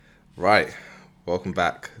Right, welcome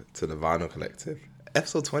back to the Vinyl Collective.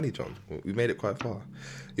 Episode 20, John. We made it quite far.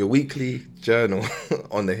 Your weekly journal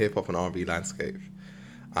on the hip hop and R&B landscape.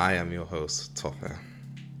 I am your host, Topper.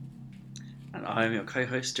 And I'm your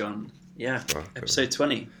co-host, John. Yeah, Welcome. episode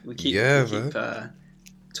 20. We keep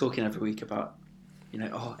talking every week about,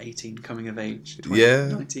 18, coming of age, 20, Yeah.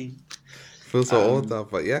 19. Feels so old now,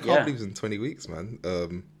 but I can't believe it's in 20 weeks, man.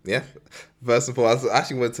 First of all, I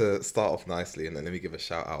actually wanted to start off nicely and then let me give a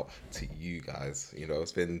shout out to you guys.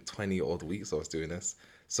 It's been 20 odd weeks I was doing this.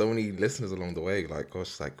 So many listeners along the way, got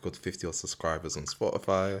 50 odd subscribers on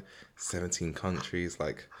Spotify, 17 countries,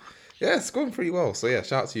 it's going pretty well. So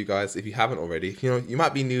shout out to you guys. If you haven't already, you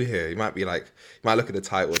might be new here. You might look at the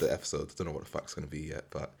title of the episode. I don't know what the fuck's going to be yet,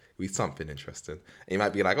 but it'll be something interesting. And you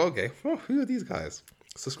might be like, okay, who are these guys?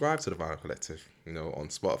 Subscribe to the Vinyl Collective, on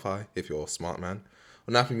Spotify if you're a smart man.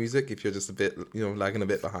 On Apple Music, if you're just a bit, lagging a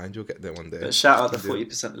bit behind, you'll get there one day. But shout out the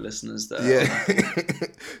 40% of listeners there. Yeah.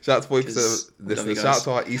 Shout out to 40% of listeners. Shout out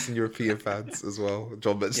to our Eastern European fans as well.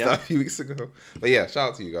 John mentioned that a few weeks ago. But shout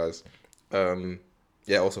out to you guys.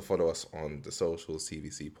 Also follow us on the socials,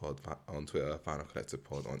 CVC Pod on Twitter, Vinyl Collective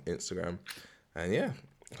Pod on Instagram. And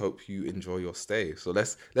hope you enjoy your stay. So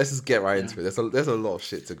let's just get right into it. There's a lot of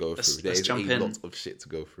shit to go through. There's a lot of shit to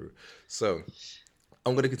go through. So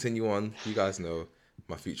I'm gonna continue on. You guys know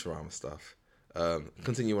my Futurama stuff.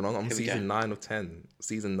 Continuing on. I'm season 9 of 10.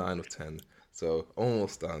 Season 9 of 10. So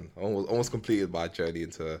almost done. Almost completed my journey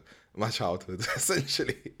into my childhood,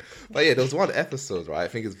 essentially. But there was one episode, right? I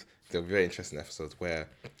think it's a very interesting episode where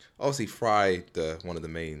obviously Fry, one of the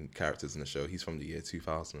main characters in the show, he's from the year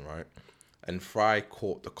 2000, right? And Fry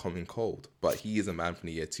caught the common cold, but he is a man from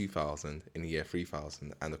the year 2000 in the year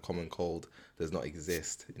 3000, and the common cold does not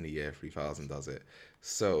exist in the year 3000, does it?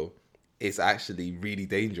 So it's actually really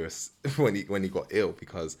dangerous when he got ill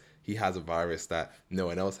because he has a virus that no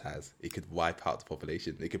one else has. It could wipe out the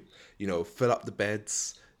population. It could, fill up the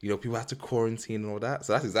beds. People had to quarantine and all that.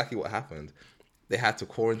 So that's exactly what happened. They had to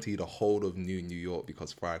quarantine the whole of New York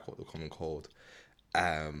because Fry caught the common cold.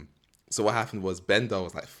 So what happened was Bender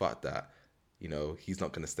was like, fuck that. He's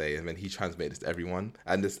not going to stay. And then he transmitted this to everyone.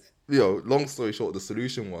 And this, long story short, the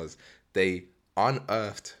solution was they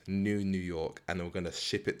unearthed New York and they were going to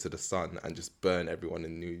ship it to the sun and just burn everyone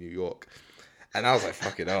in New York. And I was like,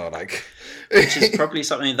 fucking hell, which is probably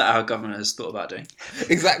something that our government has thought about doing.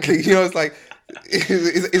 Exactly. It's like,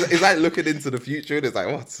 it's like looking into the future and it's like,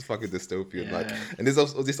 it's fucking dystopian. Yeah. And this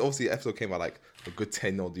obviously episode came out a good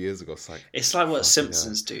 10 odd years ago. It's like what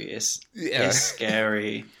Simpsons do. It's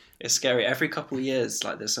scary. It's scary. Every couple of years,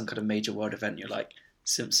 there's some kind of major world event. You're like,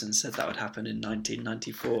 Simpsons said that would happen in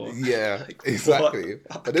 1994. Yeah, exactly.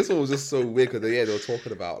 But this one was just so weird because they were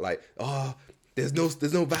talking about there's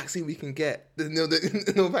no vaccine we can get. There's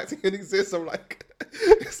no vaccine can exist. I'm like,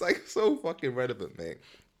 it's so fucking relevant, mate.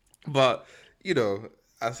 But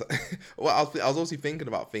I was also thinking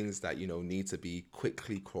about things that need to be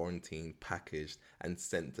quickly quarantined, packaged, and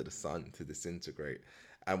sent to the sun to disintegrate.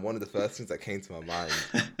 And one of the first things that came to my mind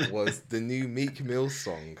was the new Meek Mill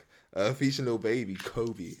song featuring Lil Baby,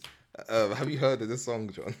 Kobe. Have you heard of this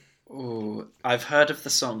song, John? Oh, I've heard of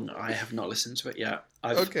the song. I have not listened to it yet.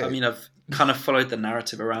 I've kind of followed the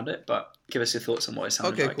narrative around it, but give us your thoughts on what it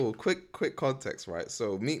sounded like. Okay, cool. Quick context, right?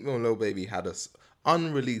 So Meek Mill and Lil Baby had a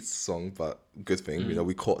unreleased song, but good thing,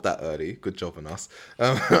 we caught that early. Good job on us.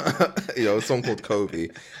 A song called Kobe.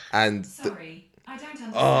 And Sorry. I don't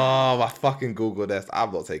understand. Oh, my fucking Google Nest.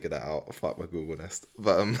 I'm not taking that out. Fuck my Google Nest.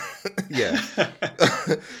 But,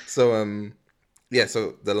 so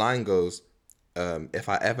the line goes, if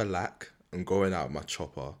I ever lack, I'm going out my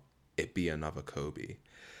chopper, it be another Kobe.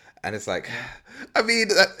 And it's like, I mean,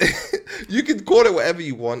 you can call it whatever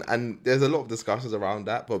you want, and there's a lot of discussions around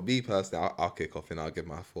that, but me personally, I'll kick off and I'll give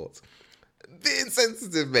my thoughts. Being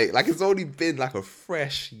sensitive, mate. It's only been a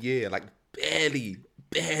fresh year,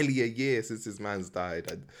 barely a year since this man's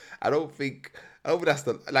died. And I don't think that's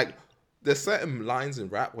there's certain lines in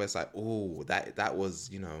rap where it's that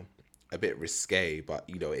was, a bit risque, but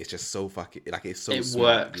it's just so fucking, it's so it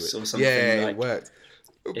smart. Works or something. Yeah, it worked.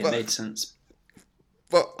 It made sense.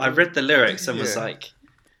 But I read the lyrics and was like,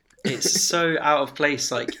 it's so out of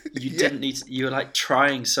place. You didn't need to, you were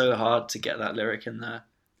trying so hard to get that lyric in there.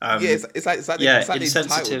 It's like they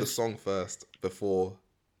entitled the song first before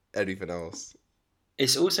anything else.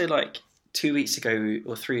 It's also 2 weeks ago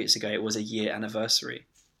or 3 weeks ago, it was a year anniversary.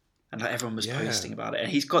 And everyone was posting about it. And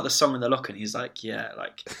he's got the song in the locker and he's like,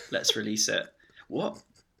 let's release it. What?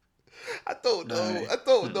 I don't know. I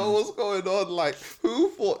don't know what's going on. Who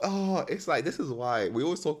thought... it's this is why. We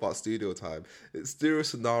always talk about studio time. It's studio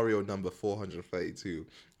scenario number 432.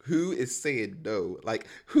 who is saying no? Like,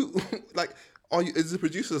 who, like, is the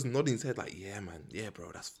producers nodding his head like, yeah, man, yeah,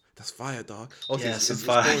 bro, that's fire, dog. Yeah, some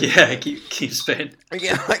fire. Yeah, keep spitting.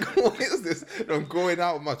 Yeah, like, what is this? I'm going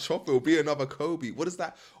out with my chopper. It'll be another Kobe. What does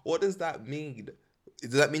that mean?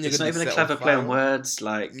 Does that mean it's not even a clever play on words?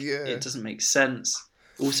 Like, it doesn't make sense.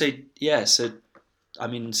 Also, yeah. So, I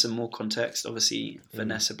mean, some more context. Obviously,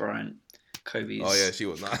 Vanessa Bryant, Kobe's she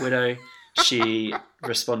was not widow. She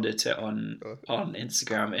responded to it on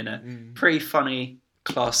Instagram in a pretty funny,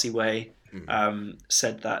 classy way.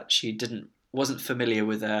 Said that she wasn't familiar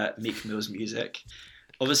with Meek Mill's music.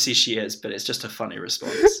 Obviously she is, but it's just a funny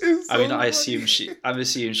response. I assume she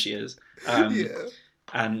is.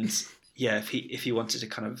 And yeah, if he wanted to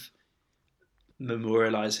kind of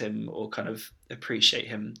memorialize him or kind of appreciate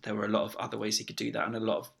him, there were a lot of other ways he could do that, and a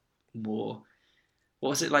lot of more. What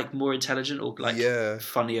was it, like, more intelligent or like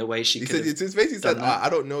funnier ways she could? It's basically said, I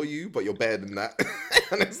don't know you, but you're better than that.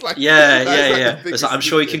 And it's like, It's like, I'm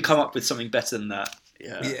sure you can come up with something better than that.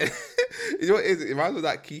 Yeah. You know what it is? It reminds me of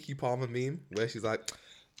that Keke Palmer meme where she's like,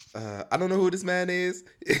 I don't know who this man is.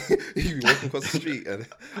 You be walking across the street and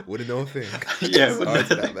wouldn't know a thing. Yeah,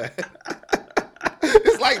 that, man.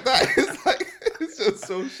 It's like that. It's like, it's just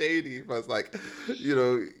so shady. But it's like, you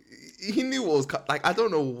know, he knew what was like. I don't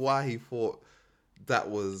know why he thought that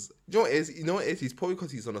was. You know what it is? He's probably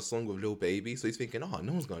because he's on a song with Lil Baby, so he's thinking, oh,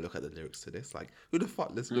 no one's gonna look at the lyrics to this. Like, who the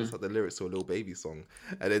fuck looks at the lyrics to a Lil Baby song?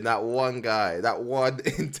 And then that one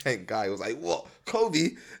intent guy was like, what,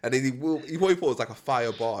 Kobe? And then he probably thought it was like a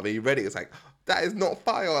fire bar. I mean, he read it. It's like, that is not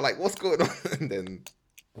fire. Like, what's going on? And then,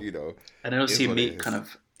 you know. And then obviously Meek kind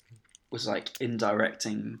of was like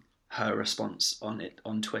indirecting her response on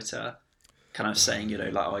Twitter, kind of saying, you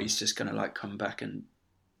know, like, oh, he's just gonna like come back and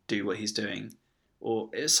do what he's doing.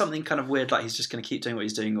 Or it's something kind of weird, like he's just going to keep doing what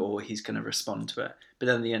he's doing, or he's going to respond to it. But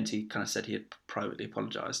then in the end, he kind of said he had privately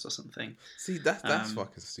apologised or something. See, that's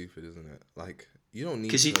fucking stupid, isn't it? Like, you don't need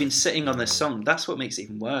because you've been sitting on this song. That's what makes it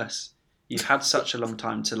even worse. You've had such a long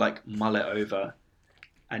time to like mull it over,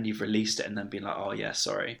 and you've released it and then been like, oh yeah,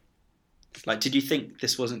 sorry. Like, did you think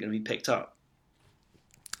this wasn't going to be picked up?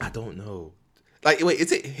 I don't know. Like, wait,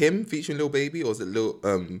 is it him featuring Lil Baby, or is it Lil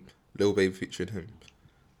Baby featuring him?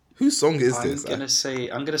 Whose song is this? I'm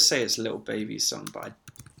gonna say it's Lil Baby's song, but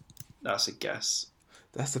that's a guess.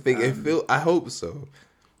 That's the thing. I hope so.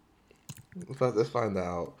 Let's find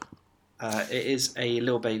out. It is a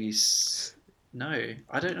Lil Baby's. No,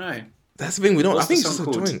 I don't know. That's the thing. We don't. I think it's just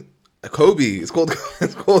a joint. Kobe. It's called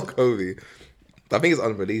Kobe. I think it's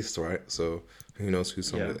unreleased, right? So who knows whose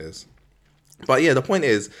song it is? But yeah, the point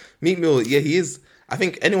is, Meek Mill. Yeah, he is. I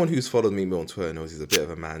think anyone who's followed Meek Mill on Twitter knows he's a bit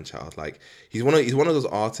of a man child. Like, he's one of those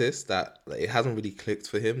artists that, like, it hasn't really clicked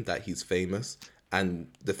for him that he's famous, and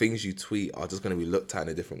the things you tweet are just going to be looked at in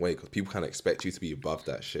a different way because people kind of expect you to be above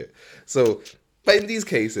that shit. So, but in these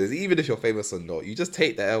cases, even if you're famous or not, you just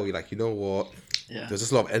take the L. You're like, you know what? Yeah. There's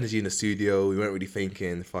just a lot of energy in the studio. We weren't really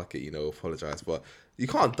thinking, fuck it, you know, apologize. But you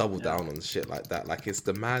can't double down on shit like that. Like, it's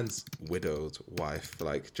the man's widowed wife.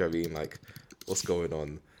 Like, do you know what I mean? Like, what's going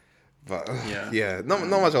on? But not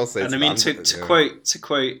much I'll say. And I mean, to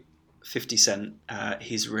quote 50 Cent,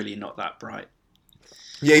 he's really not that bright.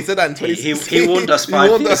 Yeah, he said that in 2016. He warned us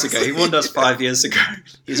 5 years ago. He warned us 5 years ago.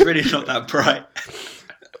 He's really not that bright.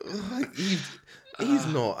 He's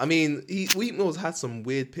not. I mean, Meek Mill's had some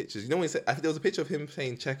weird pictures. You know when he said, I think there was a picture of him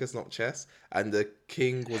playing checkers, not chess, and the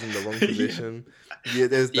king was in the wrong position.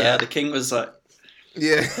 There's that. Yeah, the king was like.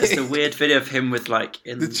 Yeah, there's the weird video of him with like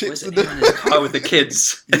him in his car with the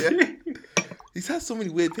kids. Yeah, he's had so many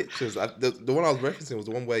weird pictures. The one I was referencing was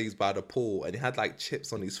the one where he's by the pool and he had like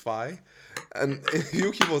chips on his thigh. And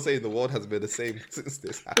you keep on saying the world hasn't been the same since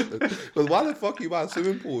this happened. Because why the fuck are you by a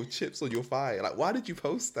swimming pool with chips on your thigh? Like, why did you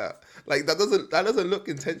post that? Like, that doesn't look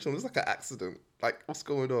intentional. It's like an accident. Like, what's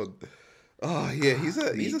going on? Oh yeah, he's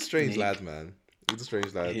a strange lad, man. He's a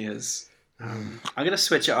strange lad. He is. I'm gonna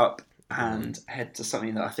switch it up and head to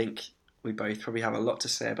something that I think we both probably have a lot to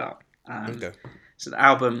say about. Okay. It's an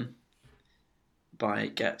album by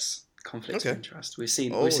Ghetts, Conflict of Interest. We've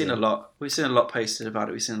seen a lot. We've seen a lot posted about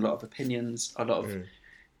it. We've seen a lot of opinions, a lot of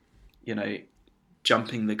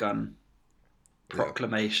jumping the gun,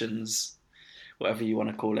 proclamations, whatever you want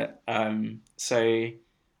to call it. So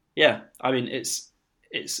yeah, I mean it's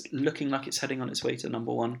looking like it's heading on its way to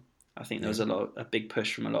number one. I think there was a big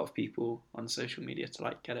push from a lot of people on social media to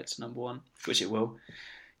like get it to number one, which it will.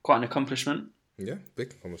 Quite an accomplishment. Yeah,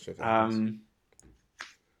 big accomplishment.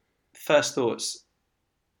 First thoughts.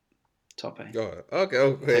 Top A. Oh, okay.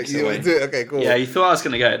 You want to do it? Okay, cool. Yeah, you thought I was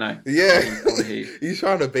going to get it, no. Yeah. He's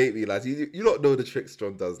trying to bait me, lads. You don't know the tricks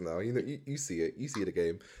John does now. You see it. You see the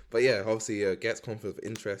game. But yeah, obviously, Ghetts Conflict of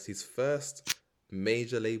Interest, his first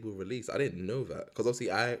major label release. I didn't know that. Because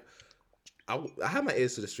obviously, I had my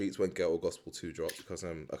ears to the streets when Ghetto Gospel 2 dropped. Because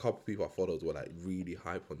a couple of people I followed were like really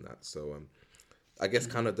hype on that. So I guess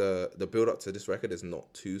kind of the build up to this record is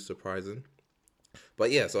not too surprising.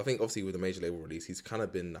 But yeah, so I think obviously with the major label release, he's kind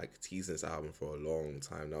of been like teasing this album for a long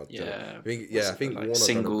time now. Yeah, I think like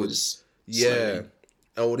singles. And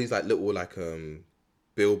all these like little like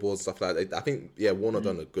billboards stuff like that. I think Warner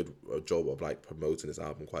done a good job of like promoting this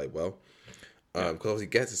album quite well. Because obviously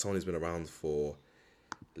Ghetts is someone who's been around for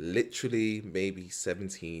literally maybe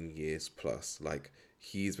 17 years plus. Like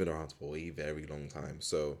he's been around for a very long time.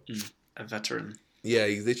 So a veteran. Yeah,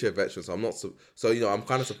 he's literally a veteran. So I'm not I'm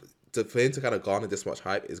kind of. For him to kind of garner this much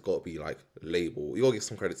hype, it's got to be like label. You got to give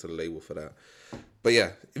some credit to the label for that. But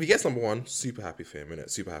yeah, if he gets number one, super happy for him, innit?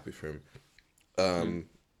 Super happy for him.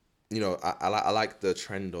 I like the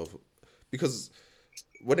trend of, because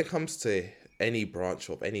when it comes to any branch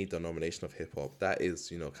of any denomination of hip hop, that is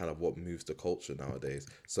kind of what moves the culture nowadays.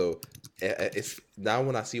 So it's now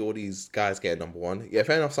when I see all these guys get number one, yeah,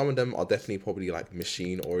 fair enough. Some of them are definitely probably like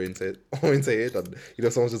machine oriented, and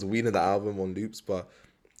someone's just weeding the album on loops, but.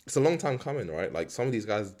 It's a long time coming, right? Like, some of these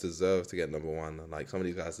guys deserve to get number one. And, like, some of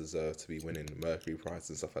these guys deserve to be winning Mercury Prize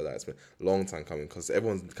and stuff like that. It's been a long time coming because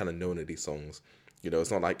everyone's kind of known of these songs.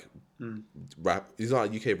 It's not like rap. It's not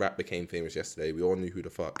like UK rap became famous yesterday. We all knew who the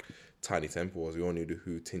fuck Tiny Temple was. We all knew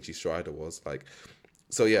who Tinchy Strider was. Like,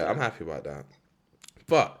 so yeah, I'm happy about that.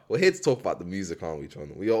 But we're here to talk about the music, aren't we,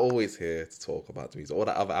 John? We are always here to talk about the music. All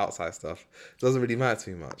that other outside stuff doesn't really matter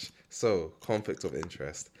too much. So, conflict of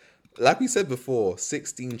interest. Like we said before,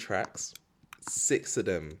 16 tracks, 6 of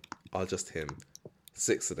them are just him.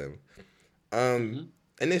 6 of them.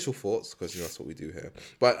 Initial thoughts, because that's what we do here.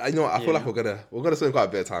 But I feel like we're gonna spend quite a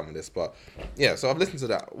bit of time on this. But yeah, so I've listened to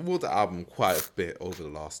the album quite a bit over the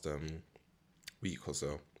last week or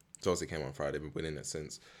so. So obviously it came on Friday, been winning it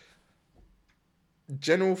since.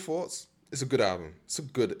 General thoughts, it's a good album. It's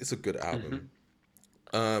a good album.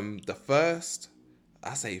 The first,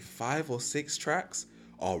 I say 5 or 6 tracks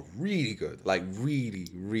are really good. Like, really,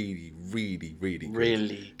 really, really, really good.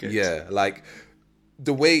 Really good. Yeah, like,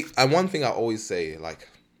 the way... And one thing I always say, like...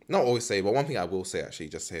 Not always say, but one thing I will say, actually,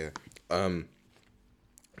 just here. When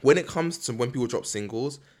it comes to when people drop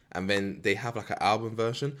singles, and then they have, like, an album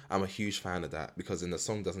version, I'm a huge fan of that, because then the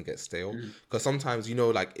song doesn't get stale. Because sometimes,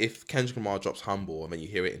 like, if Kendrick Lamar drops Humble, and then you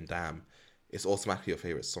hear it in Damn, it's automatically your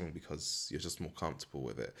favorite song because you're just more comfortable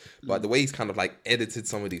with it. But the way he's kind of like edited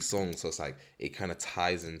some of these songs, so it's like it kind of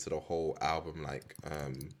ties into the whole album like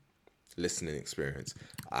listening experience.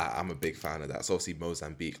 I'm a big fan of that. So obviously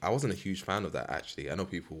Mozambique, I wasn't a huge fan of that actually. I know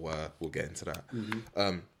people were. We'll get into that.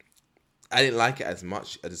 I didn't like it as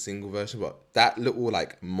much as the single version, but that little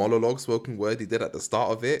like monologue spoken word he did at the start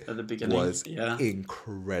of it at the beginning was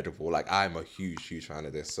incredible. Like, I'm a huge fan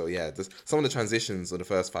of this. So yeah, some of the transitions of the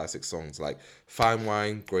first 5-6 songs, like Fine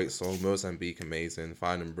Wine, great song, Mozambique, amazing,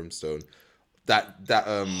 Fire and Brimstone. That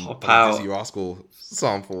Dizzy Rascal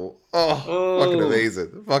sample, fucking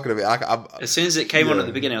amazing. As soon as it came on at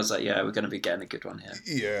the beginning, I was like, yeah, we're gonna be getting a good one here.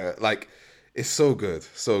 Yeah, like it's so good.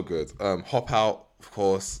 Hop Out. Of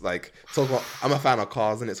course, like I'm a fan of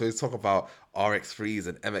cars, innit? So he's talking about RX3s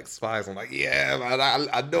and MX5s. I'm like, yeah, man,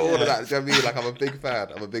 I know all of that. Do you know what I mean? Like, I'm a big fan.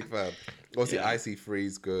 Obviously, IC3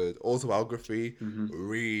 is good. Autobiography,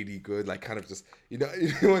 really good. Like, kind of just,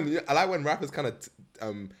 I like when rappers kind of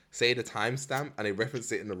say the timestamp and they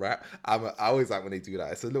reference it in the rap. I always like when they do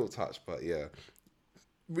that. It's a little touch, but yeah,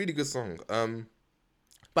 really good song.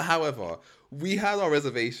 But however, we had our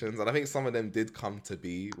reservations, and I think some of them did come to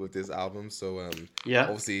be with this album. So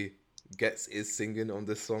obviously, Ghetts is singing on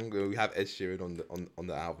this song. We have Ed Sheeran on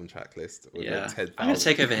the album track list. I'm going to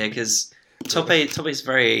take over here because Tope's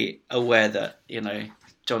very aware that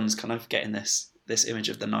John's kind of getting this image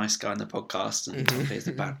of the nice guy in the podcast, and Tope is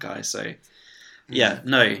the bad guy. So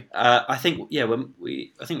I think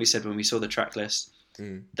we said when we saw the track list,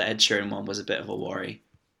 the Ed Sheeran one was a bit of a worry.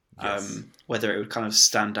 Yes. Whether it would kind of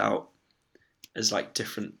stand out as like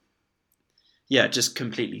different, just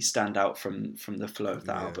completely stand out from the flow of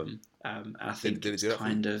the album. I think it's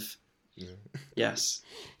kind of yes.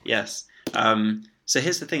 So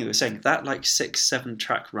here's the thing that we're saying, that like 6-7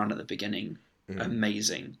 track run at the beginning,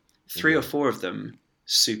 amazing. 3 or 4 of them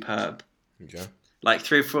superb. Yeah. Like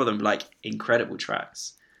 3 or 4 of them like incredible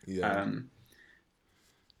tracks. Yeah.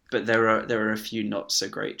 But there are a few not so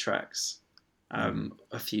great tracks.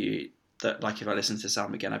 A few that, like, if I listened to this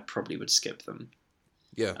album again, I probably would skip them.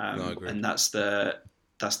 Yeah, no, I agree. And that's the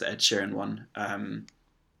Ed Sheeran one.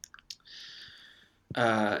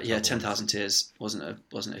 10,000 Tears wasn't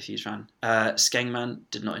a huge fan. Skengman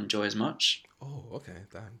did not enjoy as much. Oh, okay.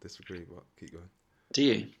 Damn, disagree, but keep going. Do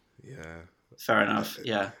you? Yeah. Fair enough.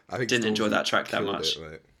 Yeah. I think didn't Stormzy enjoy that track that much.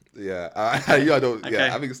 It, yeah. I don't. Okay.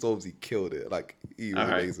 Yeah, I think Stormzy killed it. Like he was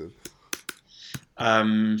amazing.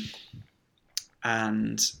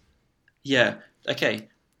 And yeah, okay.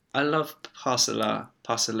 I love Parcelou.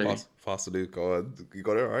 Parcelou, go on. You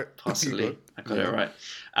got it right. Parcelou. I got it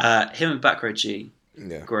right. Him and Back Row G.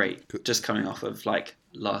 Yeah. Great. Good. Just coming off of like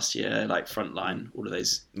last year, like Frontline, all of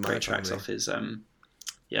those great tracks off his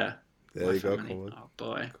yeah. There you go, Colin. Oh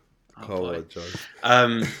boy. Colin,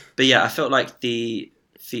 but yeah, I felt like the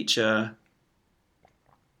feature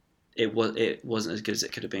it wasn't as good as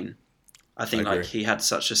it could have been. I think like he had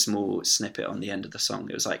such a small snippet on the end of the song.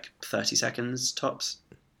 It was like 30 seconds tops.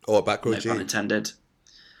 Oh, Back Row G. No pun intended.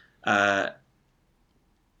 No,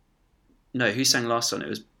 who sang last one? It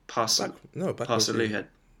was Parcelou had.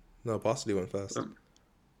 No, Parcelou went first.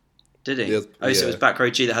 Did he? So it was Back Row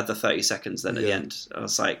G that had the 30 seconds. Then at the end, I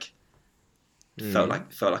was like, felt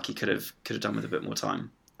like he could have done with a bit more time.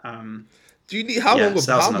 Do you need how much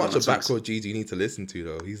of Back Row G do you need to listen to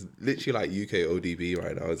though? He's literally like UK ODB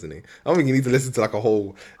right now, isn't he? I don't think you need to listen to like a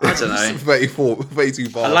whole. I don't know. 32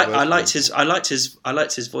 bars. I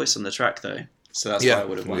liked his voice on the track though, so that's why I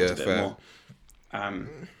would have wanted a bit more.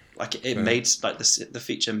 Like it made like the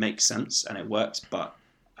feature makes sense and it works, but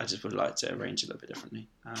I just would like to arrange it a little bit differently.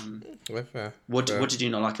 Fair. What did you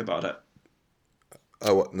not like about it?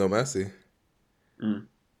 Oh, what? No Mercy.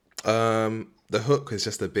 The hook is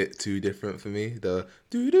just a bit too different for me. The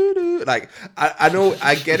do like I know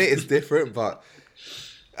I get it, it's different, but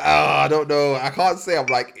I don't know. I can't say I'm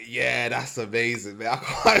like, yeah, that's amazing, man.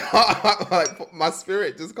 I can't like my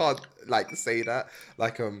spirit just can't like say that.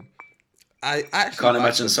 Like I actually can't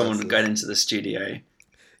imagine someone going into the studio,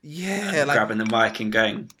 like grabbing the mic and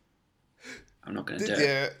going, I'm not going to do it.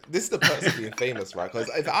 Yeah, this is the person being famous, right? Because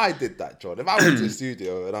if I did that, John, if I went to the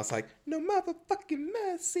studio and I was like, no motherfucking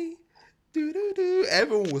mercy,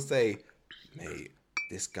 everyone will say, mate,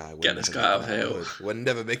 this guy will get this guy out of here. We'll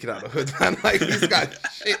never make it out of the hood, man. Like, this guy's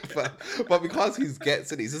shit, but because he's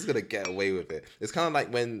Ghetts it, he's just going to get away with it. It's kind of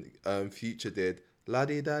like when Future did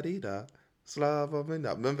La-di-da-di-da, Slava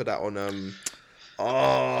Midnight. Remember that on,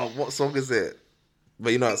 what song is it?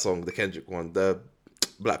 But you know that song, the Kendrick one, the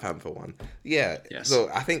Black Panther one. Yeah. Yes. So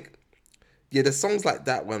I think, there's songs like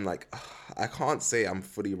that when like, I can't say I'm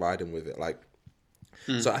fully riding with it. Like,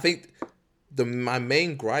 so I think my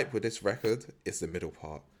main gripe with this record is the middle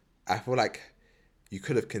part. I feel like you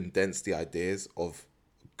could have condensed the ideas of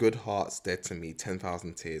Good Hearts, Dead to Me,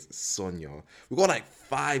 10,000 Tears, Sonia. We got like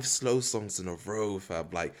 5 slow songs in a row, fam.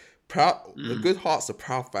 Like, the Good Hearts, the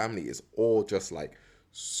Proud Family is all just like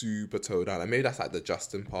super towed down. And maybe that's like the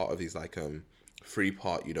Justin part of these like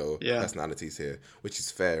 3-part, personalities here, which is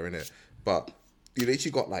fair, innit? But you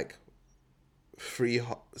literally got like 3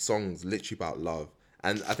 songs literally about love.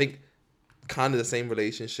 And I think kind of the same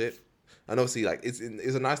relationship. And obviously, like, it's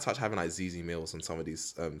a nice touch having like ZZ Mills on some of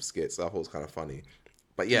these skits. So I thought it was kind of funny.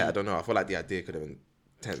 But yeah, I don't know. I feel like the idea could have been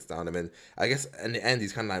tensed down. I mean, I guess in the end,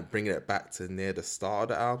 he's kind of like bringing it back to near the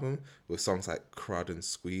start of the album with songs like Crud and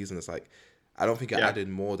Squeeze. And it's like, I don't think it added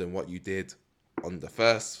more than what you did on the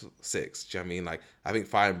first 6. Do you know what I mean? Like, I think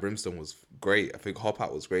Fire and Brimstone was great. I think Hop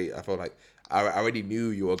Out was great. I felt like I already knew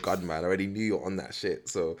you were a gunman. I already knew you were on that shit.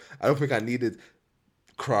 So I don't think I needed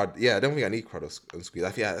Crud. Yeah, I don't think I need Crud or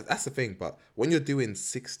Squeeze. Yeah, that's the thing. But when you're doing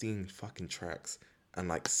 16 fucking tracks and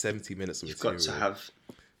like 70 minutes of material, you've got to have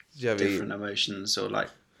different emotions or like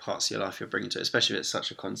parts of your life you're bringing to it, especially if it's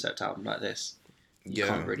such a concept album like this. You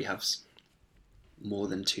can't really have more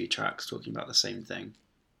than 2 tracks talking about the same thing.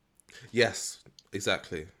 Yes,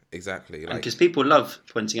 exactly. Like, because people love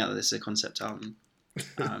pointing out that this is a concept album.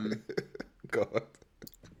 God.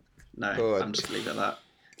 No, I'm just leaving it at that.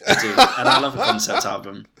 I do, and I love a concept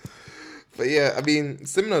album. But yeah, I mean,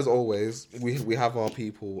 similar as always, we have our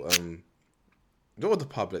people, not the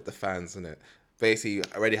public, the fans, innit? Basically,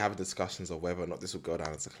 already having discussions of whether or not this will go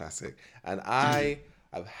down as a classic. And I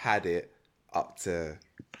have had it up to,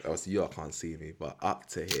 obviously you all can't see me, but up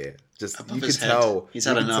to here. Just, you can tell. He's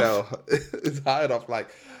had enough. It's hard enough. Like,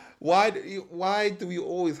 why do we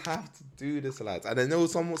always have to do this, lads? And I know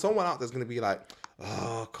someone out there's going to be like,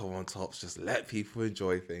 oh, come on, Tops, just let people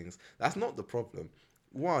enjoy things. That's not the problem.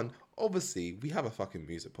 One, obviously, we have a fucking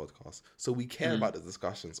music podcast, so we care about the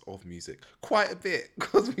discussions of music quite a bit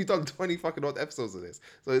because we've done 20 fucking odd episodes of this.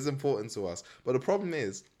 So it's important to us. But the problem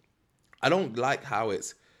is, I don't like how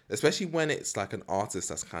it's, especially when it's like an artist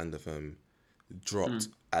that's kind of dropped,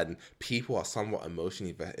 and people are somewhat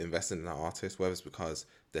emotionally invested in that artist, whether it's because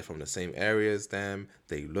they're from the same area as them,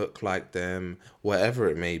 they look like them, whatever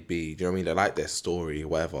it may be. Do you know what I mean? They like their story,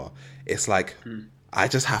 whatever. It's like, I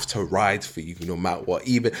just have to ride for you no matter what.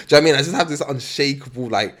 Even, do you know what I mean? I just have this unshakable,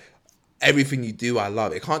 like, everything you do, I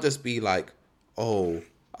love. It can't just be like, oh,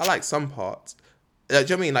 I like some parts. Do you know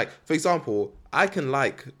what I mean? Like, for example, I can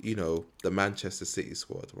like, you know, the Manchester City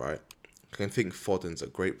squad, right? I can think Foden's a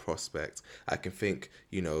great prospect. I can think,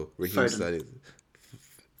 you know, Raheem Sterling.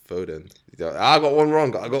 Foden. I got one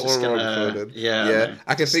wrong. Foden. Yeah. No,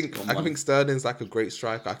 I can think Sterling's like a great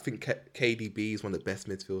striker. I think KDB is one of the best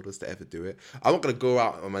midfielders to ever do it. I'm not gonna go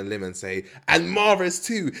out on my limb and say, and Mahrez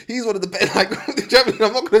too. He's one of the best. Like,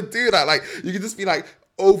 I'm not gonna do that. Like, you can just be like,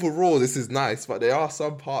 overall, this is nice, but there are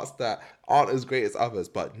some parts that aren't as great as others.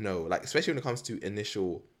 But no, like, especially when it comes to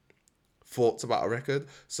initial thoughts about a record.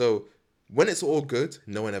 So when it's all good,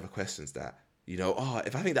 no one ever questions that. You know,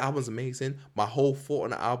 if I think the album's amazing, my whole thought on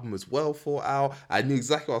the album was well thought out. I knew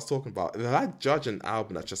exactly what I was talking about. If I judge an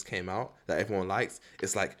album that just came out, that everyone likes,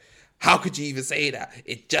 it's like, how could you even say that?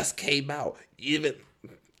 It just came out. Even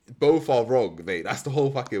both are wrong, mate. That's the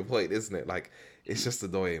whole fucking point, isn't it? Like, it's just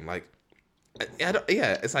annoying. Like,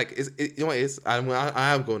 it's like, you know what it is? I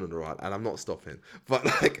am going on the run, and I'm not stopping. But,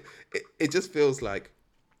 like, it just feels like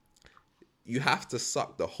you have to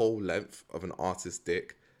suck the whole length of an artist's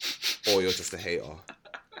dick, or you're just a hater.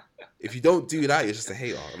 If you don't do that, you're just a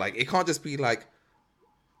hater. Like, it can't just be like,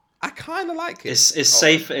 I kind of like it. It's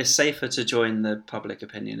safer to join the public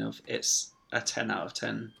opinion of it's a 10 out of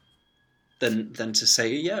 10 than to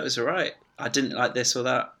say, yeah, it was alright. I didn't like this or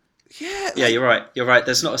that. Yeah. Yeah, you're right. You're right.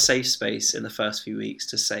 There's not a safe space in the first few weeks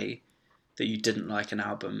to say that you didn't like an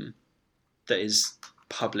album that is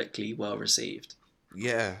publicly well received.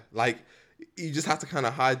 Yeah. Like, you just have to kind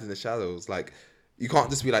of hide in the shadows. Like, you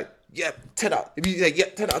can't just be like, yeah, 10 out. If you say, yeah,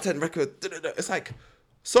 10 out of 10 record, it's like,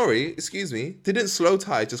 sorry, excuse me, didn't Slow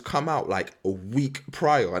Tie just come out like a week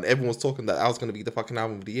prior and everyone was talking that was going to be the fucking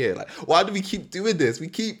album of the year? Like, why do we keep doing this? We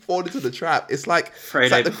keep falling into the trap. It's like,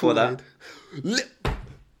 Friday before that.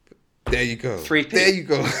 There you go. 3P. There you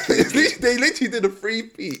go. They literally did a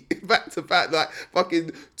 3P back to back, like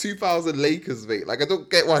fucking 2000 Lakers, mate. Like, I don't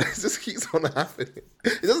get why this just keeps on happening.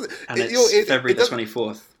 It doesn't. And it's February the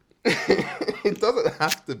 24th. It doesn't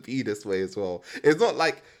have to be this way as well. It's not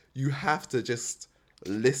like you have to just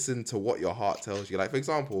listen to what your heart tells you. Like, for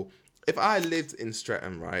example, if I lived in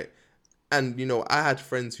Streatham, right, and, you know, I had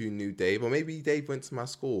friends who knew Dave, or maybe Dave went to my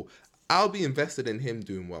school, I'll be invested in him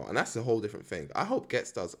doing well. And that's a whole different thing. I hope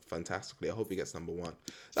Ghetts does fantastically. I hope he gets number 1.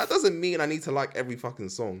 That doesn't mean I need to like every fucking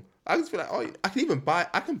song. I just feel like, I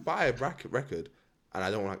can buy a record and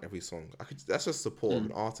I don't like every song. That's just support of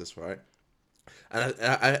an artist, right? And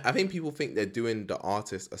I think people think they're doing the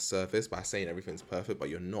artist a service by saying everything's perfect, but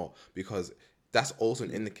you're not, because that's also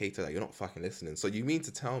an indicator that you're not fucking listening. So you mean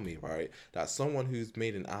to tell me, right, that someone who's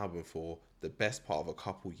made an album for the best part of a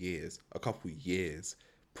couple years,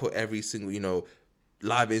 put every single, you know,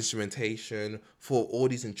 live instrumentation for all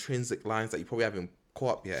these intrinsic lines that you probably haven't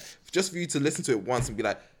caught up yet, just for you to listen to it once and be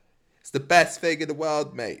like, it's the best thing in the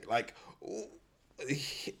world, mate. Like,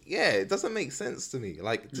 yeah, it doesn't make sense to me.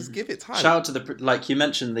 Like, just give it time. Shout out to the, like you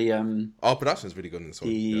mentioned, the production's really good in this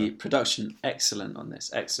one. The production, excellent on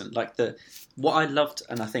this, excellent. Like, what I loved,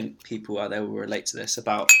 and I think people out there will relate to this,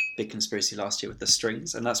 about Big Conspiracy last year with the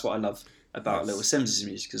strings, and that's what I love about Little Sims'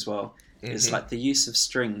 music as well. Mm-hmm. Is like the use of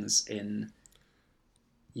strings in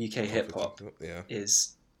UK hip hop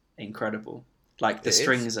is incredible. Like the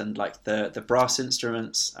strings and like the brass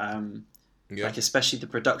instruments. Like, especially the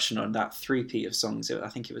production on that 3P of songs. I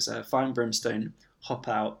think it was Fire and Brimstone, Hop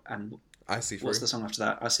Out, and I See Free. What's the song after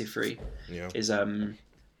that? I See Free. Yeah. Is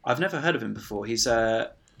I've never heard of him before. He's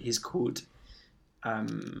called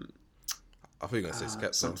I thought you were going to say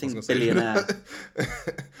Skepta. Something Billionaire.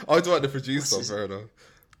 I do like the producer, fair enough.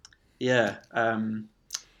 Yeah.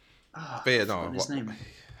 But yeah, no. His name?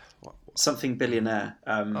 Something Billionaire.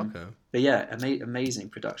 Okay. But yeah, amazing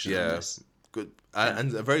production on this. Good.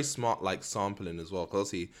 And a very smart, like, sampling as well.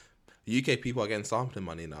 Because obviously, UK people are getting sampling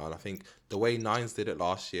money now. And I think the way Nines did it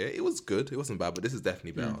last year, it was good. It wasn't bad, but this is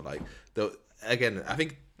definitely better. Like, again, I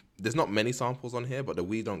think there's not many samples on here, but the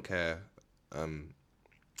We Don't Care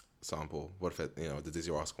sample, what if it, you know, the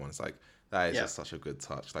Dizzy Rascal one, it's like, that is just such a good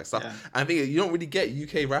touch. Like, stuff. I think you don't really get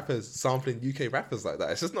UK rappers sampling UK rappers like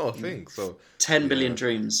that. It's just not a thing. So 10 Billion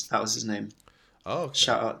Dreams, that was his name. Oh, okay.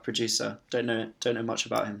 Shout out producer. Don't know much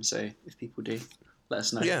about him, so if people do, let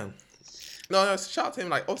us know. Yeah. No, shout out to him.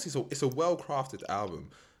 Like, obviously, it's a well crafted album,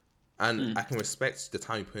 And I can respect the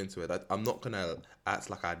time you put into it. I'm not gonna act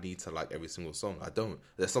like I need to like every single song. I don't.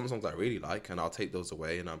 There's some songs I really like, and I'll take those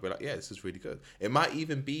away, and I'll be like, yeah, this is really good. It might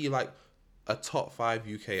even be like a top 5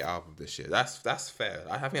 UK album this year. That's fair.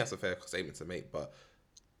 I think that's a fair statement to make, but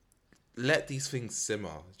let these things simmer.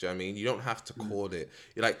 Do you know what I mean? You don't have to call it.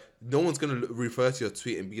 You're like, no one's gonna refer to your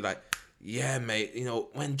tweet and be like, yeah, mate, you know,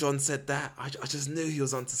 when John said that, I just knew he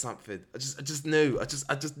was onto something. I just knew. I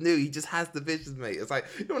just knew. He just has the vision, mate. It's like,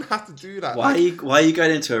 you don't have to do that. Why are you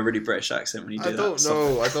going into a really British accent when you do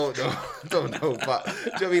that? I don't know. But do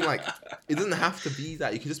you know what I mean? Like, it doesn't have to be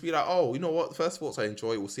that. You can just be like, oh, you know what? First thoughts I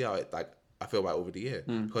enjoy. We'll see how it like I feel about it over the year.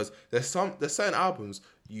 Because there's certain albums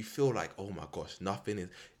you feel like, oh my gosh, nothing is.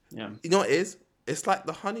 Yeah. You know what it is? It's like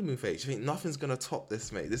the honeymoon phase. You think nothing's gonna top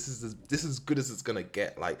this, mate. This is as good as it's gonna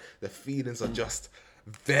get. Like the feelings are just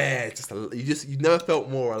there. You never felt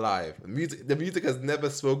more alive. The music has never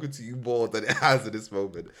spoken to you more than it has at this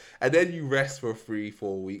moment. And then you rest for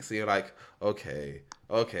 3-4 weeks, and you're like, okay,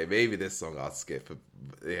 maybe this song I'll skip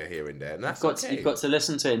here and there. And that's you've got to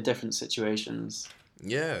listen to it in different situations.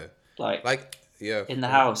 Yeah. Like yeah. In the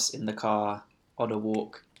house, in the car, on a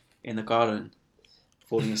walk, in the garden,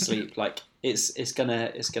 falling asleep. Like it's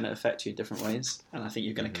gonna affect you in different ways, and I think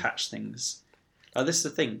you're gonna catch things. This is the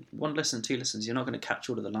thing: 1 listen, 2 listens, you're not gonna catch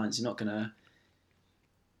all of the lines. You're not gonna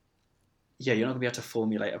be able to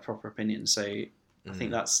formulate a proper opinion. So I think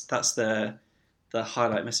that's the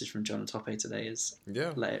highlight message from John and Tope today is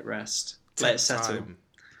let it rest, let it settle,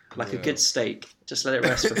 like a good steak. Just let it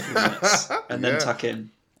rest for a few minutes and then tuck in.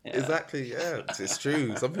 Yeah. Exactly, yeah, it's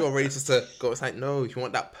true. Some people are ready just to go. It's like, no, if you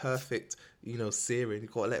want that perfect, searing, you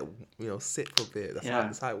gotta let it, sit for a bit.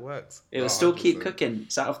 That's how it works. It will still keep cooking.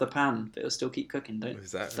 It's out of the pan, but it'll still keep cooking. Don't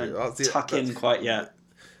tuck in quite yet.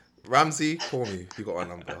 Ramsey, call me. You got our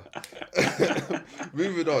number.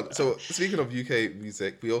 Moving on. So speaking of UK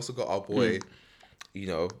music, we also got our boy,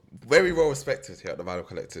 very well respected here at the Vinyl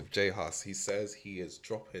Collective, J Hus. He says he is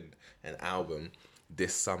dropping an album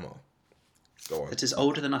this summer. Go on. It is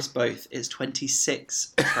older than us both. It's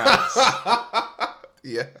 26 tracks.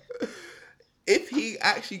 Yeah. If he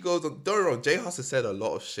actually goes on, don't get me wrong, J Hus has said a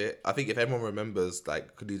lot of shit. I think if everyone remembers,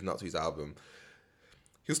 like, leading up to his album,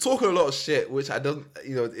 he was talking a lot of shit, which I don't,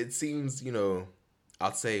 it seems,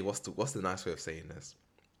 I'd say, what's the nice way of saying this?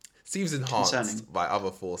 Seems enhanced by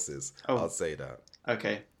other forces. I'd say that.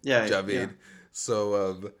 Okay. Yeah. Do you know what I mean?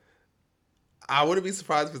 So, I wouldn't be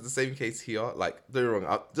surprised if it's the same case here. Like, don't get me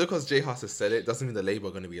wrong, just because J Hus has said it, doesn't mean the label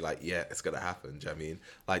are going to be like, yeah, it's going to happen. Do you know what I mean?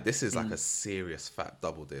 Like, this is like a serious fat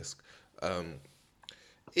double disc.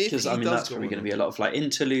 Because, that's probably going to be a lot of like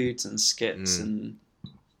interludes and skits and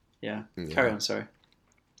carry on, sorry.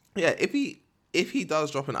 Yeah, if he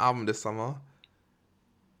does drop an album this summer,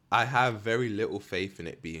 I have very little faith in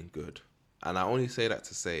it being good. And I only say that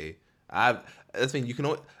to say, I think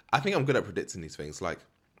I'm good at predicting these things. Like,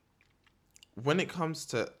 when it comes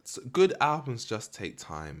to good albums, just take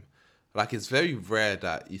time. Like, it's very rare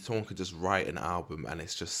that someone could just write an album and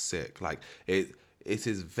it's just sick. Like, it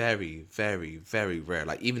is very, very, very rare.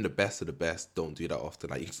 Like, even the best of the best don't do that often.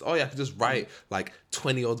 Like, I could just write like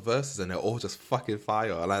 20 odd verses and they're all just fucking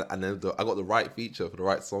fire. And then I got the right feature for the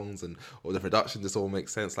right songs or the production just all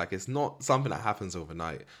makes sense. Like, it's not something that happens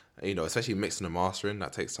overnight. Especially mixing and mastering,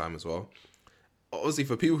 that takes time as well. Obviously,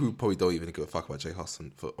 for people who probably don't even give a fuck about J Hus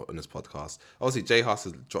on this podcast, obviously J Hus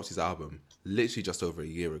has dropped his album literally just over a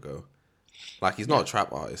year ago. Like, he's not a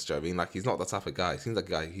trap artist, do you know what I mean? Like, he's not that type of guy. He seems like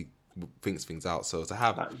a guy who thinks things out. So to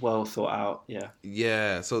have like well thought out,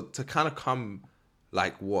 yeah. So to kind of come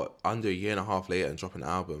like under a year and a half later and drop an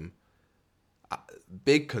album,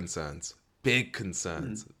 big concerns. Do you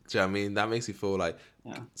know what I mean? That makes me feel like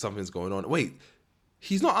something's going on. Wait,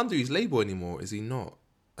 he's not under his label anymore, is he not?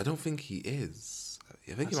 I don't think he is.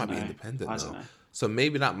 I think he might be independent now. So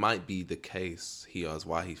maybe that might be the case here as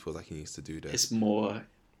why he feels like he needs to do this. It's more,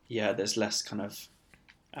 there's less kind of,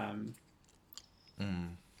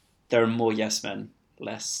 there are more yes men,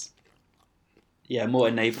 less, more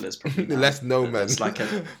enablers probably. Less no men. It's like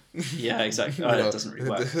exactly. It doesn't really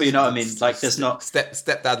work. But you know what I mean? Like, there's not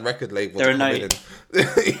stepdad record label. There are no,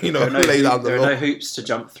 no hoops to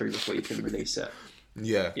jump through before you can release it.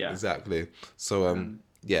 Yeah, exactly. So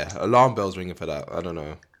alarm bells ringing for that. I don't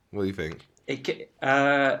know. What do you think?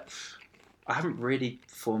 I haven't really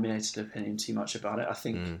formulated an opinion too much about it. I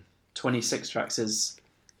think 26 tracks is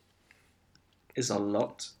a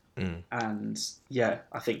lot. And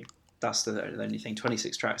I think that's the only thing.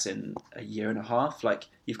 26 tracks in a year and a half. Like,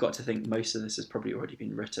 you've got to think most of this has probably already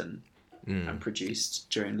been written and produced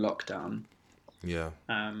during lockdown. Yeah.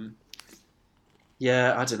 I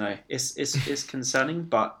don't know. It's concerning,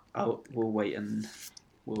 but we'll wait and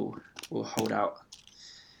we'll hold our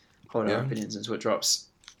opinions until it drops.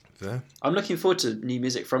 Yeah. I'm looking forward to new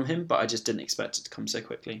music from him, but I just didn't expect it to come so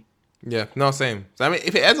quickly. Yeah, no, same. So, I mean,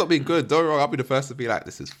 if it ends up being good, don't get me wrong, I'll be the first to be like,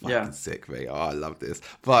 this is fucking sick, mate. Oh, I love this.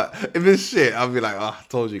 But if it's shit, I'll be like, oh, I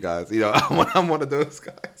told you guys. You know, I'm one of those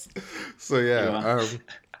guys. So, yeah.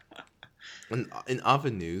 In other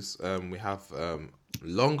news, we have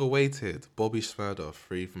long-awaited Bobby Shmurda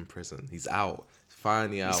free from prison. He's out.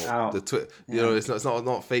 Finally out. You know, it's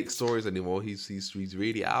not fake stories anymore. He's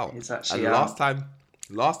really out. He's actually out.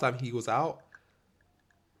 Last time he was out,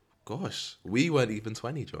 gosh, we weren't even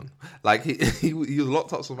 20, John. Like he was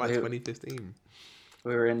locked up from like 2015.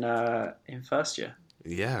 We were in first year.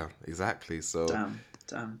 Yeah, exactly. So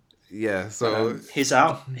damn. Yeah, so he's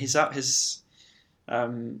out. His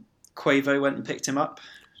Quavo went and picked him up.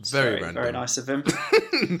 Very nice of him.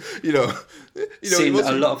 you know, seen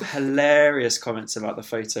a lot of hilarious comments about the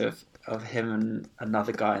photo of him and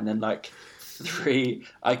another guy, and then like 3,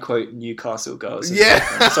 I quote, Newcastle girls.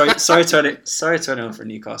 Yeah. Sorry to anyone from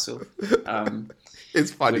Newcastle.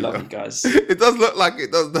 It's funny. We love you guys. It does look like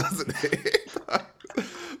it does, doesn't it?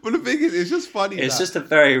 But the thing is, it's just funny. It's just a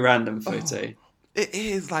very random photo. It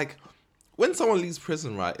is like when someone leaves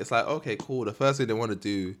prison, right? It's like, okay, cool. The first thing they want to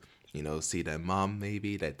do, you know, see their mum,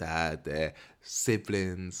 maybe their dad, their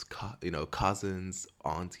siblings, cousins,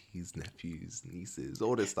 aunties, nephews, nieces,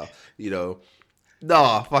 all this stuff. You know,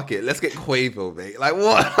 nah, fuck it. Let's get Quavo, mate. Like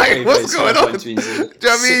what? Like what's going on? Do you know what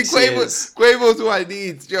I mean? Quavo's who I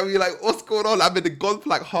need. Do you know what I mean? Like what's going on? I've been gone for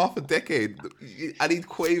like half a decade. I need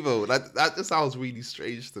Quavo. Like that just sounds really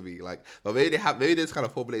strange to me. Like, but maybe this kind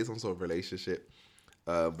of formulated some sort of relationship.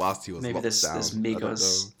 Whilst he was maybe there's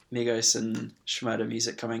Migos and Shmurda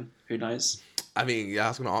music coming. Who knows? I mean, yeah, I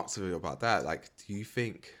was going to ask you about that. Like, do you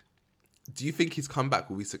think his comeback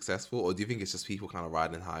will be successful, or do you think it's just people kind of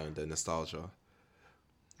riding high on the nostalgia?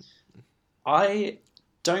 I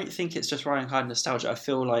don't think it's just riding high on nostalgia. I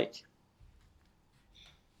feel like,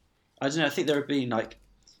 I don't know. I think there have been like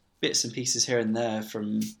bits and pieces here and there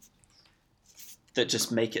that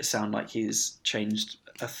just make it sound like he's changed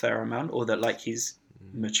a fair amount, or that like he's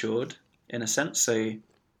matured in a sense. So,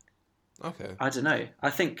 okay, I don't know. I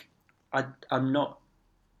think I'm not.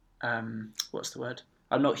 What's the word?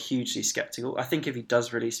 I'm not hugely skeptical. I think if he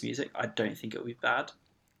does release music, I don't think it'll be bad.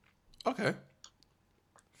 Okay,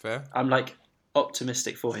 fair. I'm like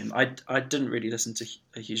optimistic for him. I didn't really listen to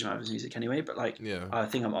a huge amount of his music anyway, but like, I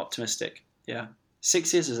think I'm optimistic. Yeah,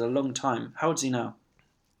 6 years is a long time. How old is he now?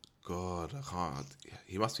 God, I can't.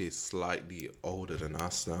 He must be slightly older than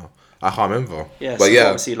us now. I can't remember. Yeah, but so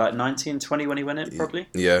what was he, like 19, 20 when he went in, probably?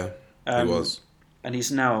 Yeah, he was. And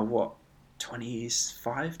he's now, what,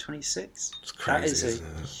 25, 26? It's crazy. That is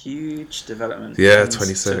a huge development. Yeah,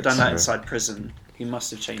 26. To have done that inside prison, he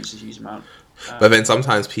must have changed a huge amount. But then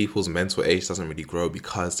sometimes people's mental age doesn't really grow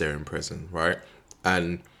because they're in prison, right?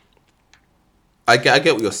 And I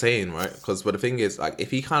get what you're saying, right? But the thing is, like,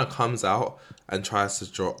 if he kind of comes out and tries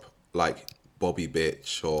to drop like Bobby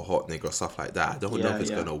Bitch or Hot Nigga or stuff like that, I don't know if it's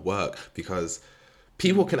gonna work, because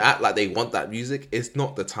people can act like they want that music. It's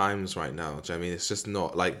not the times right now. Do you know what I mean? It's just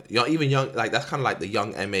not like, you're even young. Like that's kind of like the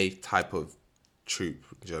Young MA type of troop.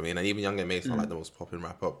 Do you know what I mean? And even Young MA is not like the most popping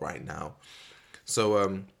rap up right now.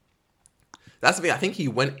 So that's the thing. I think he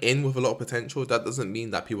went in with a lot of potential. That doesn't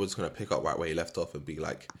mean that people are just gonna pick up right where he left off and be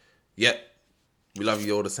like, yep. We love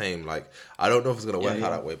you all the same. Like, I don't know if it's gonna work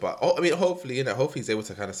out that way, but I mean, hopefully, hopefully he's able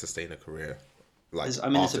to kind of sustain a career. Like,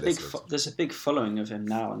 there's a big following of him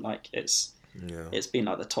now, and like it's been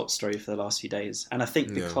like the top story for the last few days. And I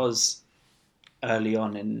think because early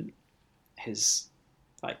on in his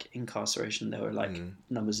like incarceration, there were like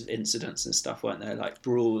numbers of incidents and stuff, weren't there? Like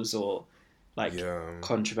brawls or like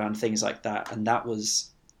contraband, things like that. And that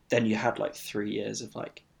was, then you had like 3 years of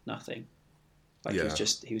like nothing. Like he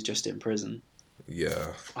was just in prison.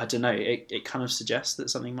 Yeah, I don't know. It kind of suggests that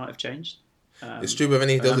something might have changed. It's true, but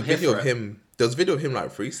then there was a video of him. There was a video of him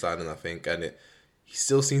like freestyling, I think, and he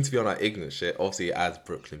still seemed to be on like ignorant shit. Obviously, as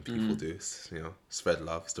Brooklyn people do, spread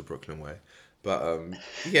love. It's the Brooklyn way. But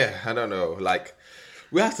I don't know. Like,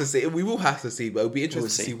 we have to see. We will have to see. But it'll be interesting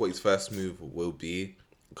to see what his first move will be,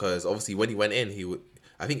 because obviously when he went in, he would.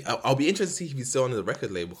 I think I'll be interested to see if he's still on the record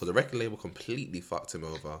label, because the record label completely fucked him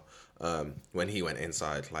over when he went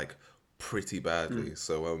inside, like pretty badly.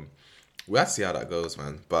 So we have to see how that goes,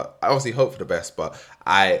 man. But I obviously hope for the best. But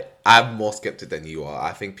I'm more skeptic than you are.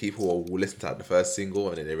 I think people will listen to like, the first single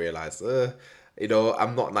and then they realize,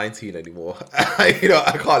 I'm not 19 anymore. I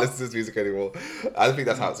can't listen to this music anymore. I think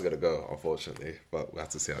that's how it's gonna go, unfortunately. But we have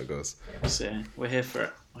to see how it goes. So we're here for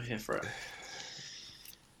it.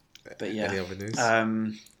 But yeah, any other news?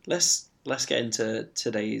 let's get into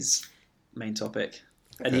today's main topic.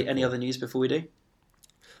 Okay, Any other news before we do?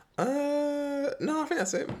 No, I think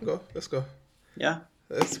that's it. Let's go. Yeah.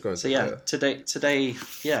 Let's go. So yeah, today,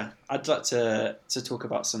 yeah, I'd like to talk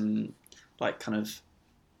about some like kind of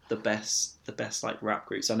the best like rap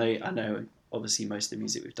groups. I know. Obviously, most of the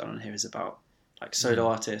music we've done on here is about like solo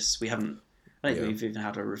artists. I don't think we've even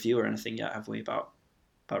had a review or anything yet, have we? About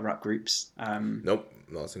rap groups. Nope,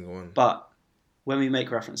 not a single one. But when we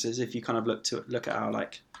make references, if you kind of look at our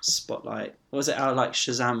like Spotlight, what was it? Our like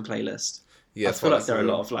Shazam playlist. Yeah, I feel like there are a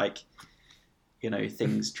lot of like,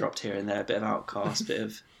 things dropped here and there, a bit of Outkast,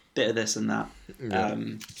 bit of this and that. Yeah.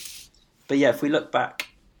 But yeah, if we look back,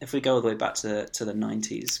 if we go all the way back to the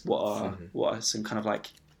 90s, what are some kind of like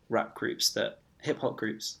rap groups, hip hop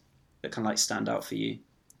groups that kind of like stand out for you?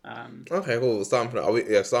 Okay, cool. Starting from the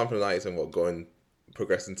 90s and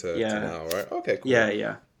progressing to now, right? Okay, cool.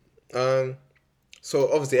 Yeah.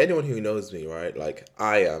 So obviously anyone who knows me, right, like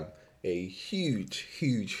I am a huge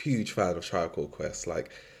fan of Tribe Called Quest,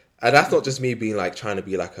 like, and that's not just me being like trying to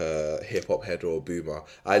be like a hip hop head or a boomer.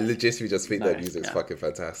 I legitimately just think their music's fucking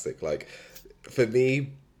fantastic. Like, for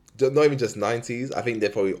me, not even just 90s, I think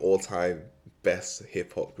they're probably all-time best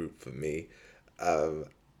hip hop group for me. And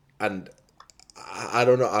I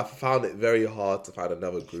don't know, I found it very hard to find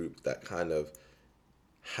another group that kind of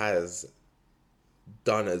has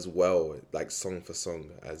done as well, like song for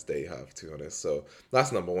song, as they have, to be honest. So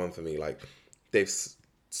that's number one for me. Like,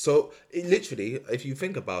 literally, if you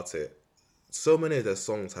think about it, so many of their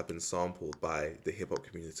songs have been sampled by the hip hop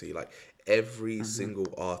community. Like, every single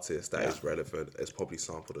artist that is relevant has probably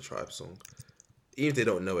sampled a Tribe song, even if they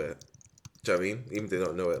don't know it. Do you know what I mean? Even if they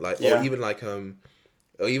don't know it, like, or even like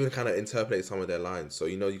or even kind of interpolate some of their lines. So,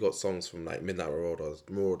 you got songs from like Midnight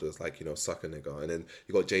Marauders, like, Suck a Nigga. And then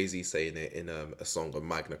you got Jay-Z saying it in a song of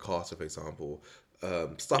Magna Carta, for example.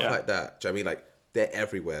 Stuff like that. Do you know what I mean? Like, they're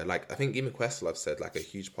everywhere. Like, I think even Questlove said like a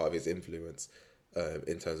huge part of his influence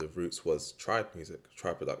in terms of roots was Tribe music,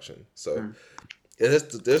 Tribe production. So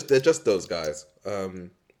they're just those guys.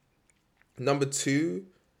 Number two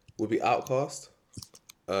would be Outkast.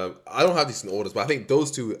 I don't have these in orders, but I think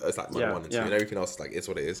those two is like my one and two, and everything else is like it's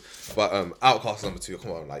what it is. But Outkast number two.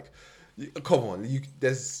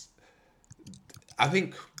 I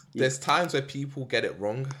think there's times where people get it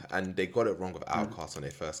wrong, and they got it wrong with Outkast when they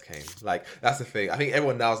first came. Like, that's the thing. I think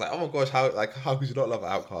everyone now is like, oh my gosh, how could you not love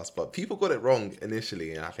Outkast? But people got it wrong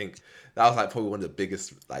initially, and I think that was like probably one of the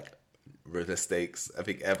biggest like mistakes I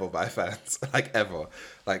think ever by fans, like ever.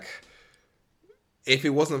 Like, if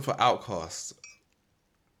it wasn't for Outkast.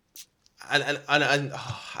 And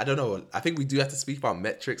I don't know. I think we do have to speak about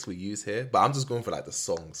metrics we use here, but I'm just going for like the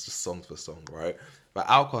songs, just songs for song, right? But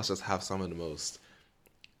Outkast just have some of the most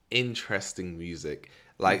interesting music.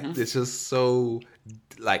 Like, it's just so,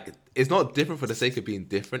 like, it's not different for the sake of being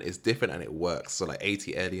different. It's different and it works. So like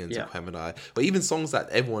 80 Aliens and Gemini, but even songs that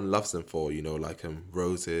everyone loves them for, like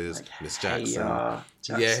Roses, like Miss Jackson. Hey Ya.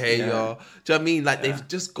 Do you know what I mean? Like, they've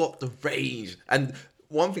just got the range. And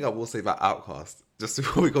one thing I will say about Outkast, just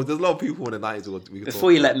before we go, there's a lot of people in the 90s.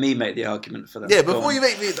 Before you let me make the argument for them. Yeah, before you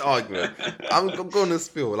make me the argument, I'm going to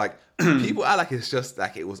spill. Like, people act like it's just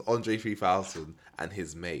like it was Andre 3000 and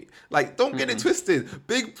his mate. Like, don't get it twisted.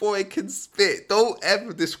 Big Boy can spit. Don't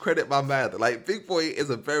ever discredit my man. Like, Big Boy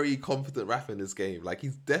is a very confident rapper in this game. Like,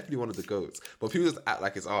 he's definitely one of the GOATs. But people just act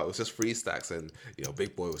like it was just Free Stacks and,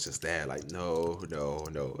 Big Boy was just there. Like, no.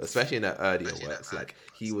 Especially in the earlier works. Like,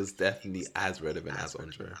 he was definitely as relevant as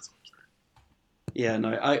Andre. Yeah,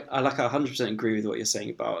 no, I 100% agree with what you're saying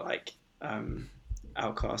about like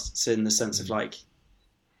Outcasts, in the sense of like,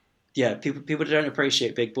 yeah, people don't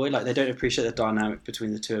appreciate Big Boy, like they don't appreciate the dynamic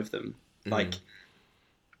between the two of them. Like,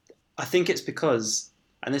 I think it's because,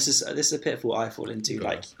 and this is a pitfall I fall into,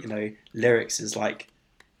 like, lyrics is like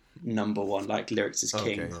number one, like lyrics is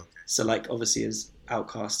king. Okay. So like, obviously, as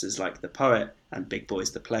Outkast is like the poet and Big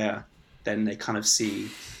Boy's the player, then they kind of see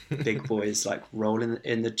Big Boy's like role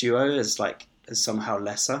in the duo as somehow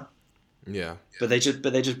lesser. Yeah. But they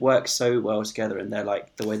just work so well together, and they're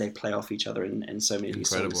like, the way they play off each other in so many of these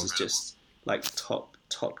songs is just like top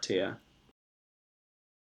tier.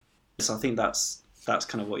 So I think that's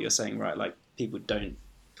kind of what you're saying, right? Like, people don't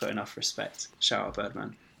put enough respect. Shout out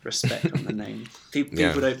Birdman. Respect on the name.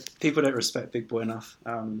 People don't respect Big Boy enough.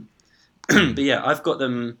 But yeah, I've got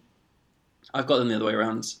them the other way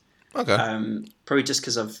around. Okay. Probably just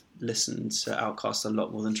because I've listened to Outkast a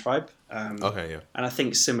lot more than Tribe. Okay, yeah. And I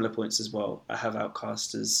think similar points as well. I have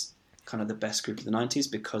Outkast as kind of the best group of the 90s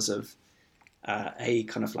because of a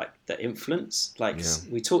kind of like the influence. Like,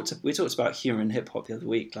 we talked about humor in hip hop the other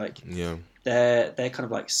week. Like, they're kind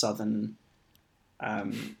of like southern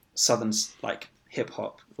Southern like hip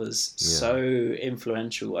hop was so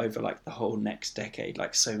influential over like the whole next decade.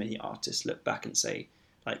 Like so many artists look back and say,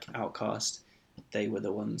 like Outkast, they were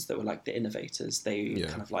the ones that were like the innovators. They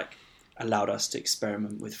kind of like allowed us to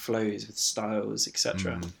experiment with flows, with styles,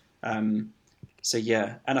 etc. So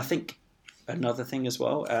yeah, and I think another thing as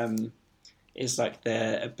well is like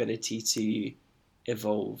their ability to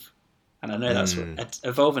evolve, and I know that's what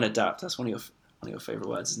evolve and adapt. That's one of your favorite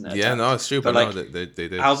words, isn't it? Yeah, adapt. no, it's true. But like, no, they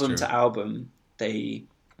did. Album to album, they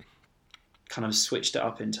kind of switched it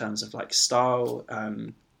up in terms of like style,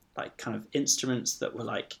 like kind of instruments that were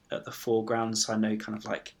like at the foreground. So I know kind of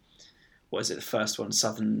like, what is it? The first one,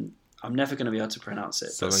 Southern. I'm never going to be able to pronounce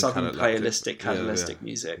it. But Southern playalistic, Cadillistic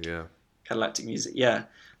music. Yeah. Cadilactic music. Yeah.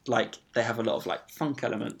 Like they have a lot of like funk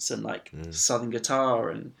elements and like Southern guitar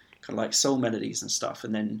and kind of like soul melodies and stuff.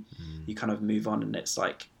 And then you kind of move on and it's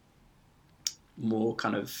like more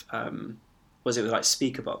kind of, was it with like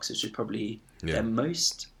Speaker Box, which is probably their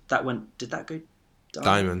most, did that go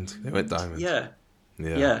Diamond? They went Diamond. Yeah.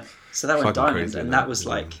 So that went Diamond. Crazy, and that was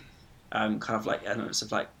like, kind of like elements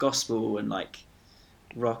of like gospel and like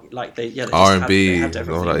rock, like they R&B, had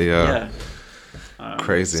all that,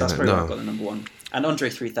 crazy. So that's probably why I got the number one. And Andre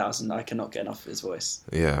 3000, I cannot get enough of his voice.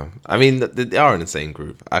 Yeah, I mean they are an insane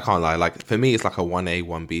group. I can't lie. Like for me, it's like a 1A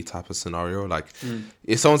 1B type of scenario. Like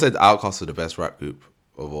if someone said Outkast are the best rap group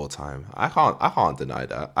of all time, I can't deny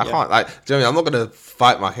that. I can't like. Do you know what I mean? I'm not gonna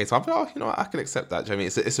fight my case. I'm like, you know what? I can accept that. Do you know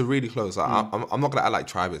what I mean? It's a really close. Like, I'm not gonna act like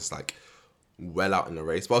Tribe is like well out in the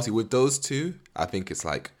race. But obviously with those two, I think it's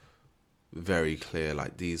like very clear.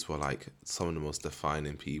 Like these were like some of the most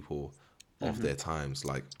defining people of their times.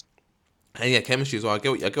 Like. And yeah, chemistry as well. I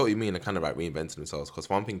get what you mean. They're kind of like reinventing themselves. Because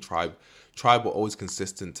one thing, Tribe were always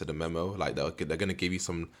consistent to the memo. Like they're gonna give you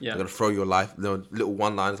some. They're gonna throw your life, little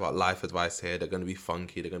one liners about life advice here. They're gonna be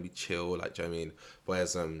funky. They're gonna be chill. Like, do you know what I mean?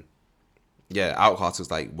 Whereas Outkast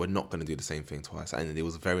was like, we're not gonna do the same thing twice, and it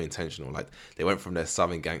was very intentional. Like they went from their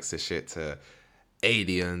Southern gangster shit to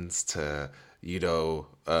aliens to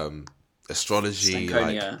astrology, Stankonia.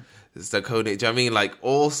 like Stankonia. Do you know what I mean? Like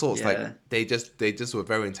all sorts. Like they just were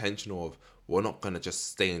very intentional of. We're not gonna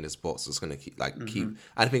just stay in this box. It's gonna keep. And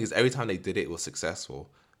the thing is, every time they did it, it was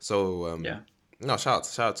successful. So no,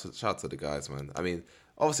 shout out to the guys, man. I mean,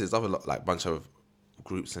 obviously there's other like bunch of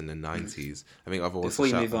groups in the '90s. I think other ones. Before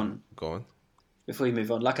you move on, go on. Before you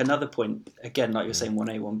move on, like another point again, like you're saying,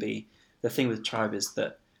 1A, 1B. The thing with Tribe is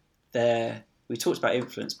that we talked about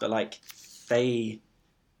influence, but like they,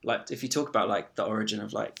 like if you talk about like the origin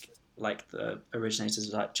of like the originators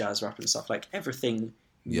of like jazz rap and stuff, like everything.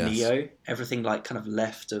 Neo, everything like kind of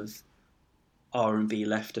left of R&B,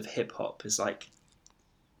 left of hip hop is like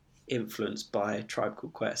influenced by Tribe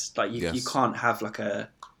Called Quest. Like you can't have like a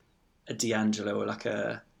D'Angelo or like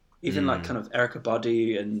a even like kind of Erykah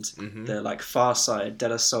Badu and the like Far Side, De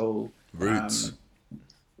La Soul, Roots.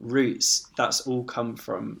 That's all come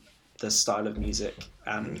from the style of music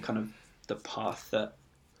and kind of the path that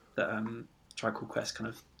Tribe Called Quest kind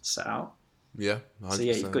of set out. Yeah, 100%. So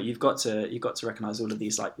yeah, you've got to recognize all of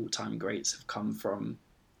these like all-time greats have come from.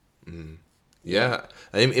 Yeah,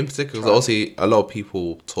 and in particular, obviously, a lot of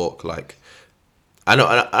people talk like. I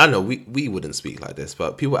know. We wouldn't speak like this,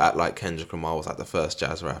 but people act like Kendrick Lamar was like the first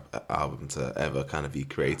jazz rap album to ever kind of be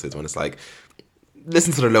created. When it's like,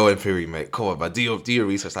 listen to the Low End Theory, mate. Come on, but do your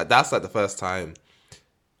research. Like that's like the first time.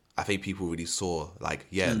 I think people really saw like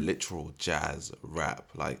literal jazz rap.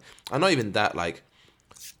 Like, and not even that like.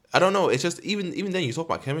 I don't know. It's just even then you talk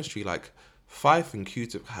about chemistry. Like Fife and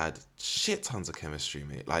Q-Tip had shit tons of chemistry,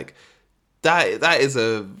 mate. Like that is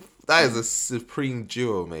a supreme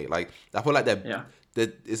duo, mate. Like I feel like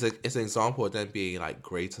it's an example of them being like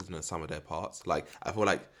greater than the sum of their parts. Like I feel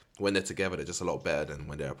like when they're together, they're just a lot better than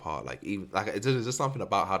when they're apart. Like even like it's just something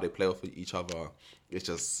about how they play off each other. It's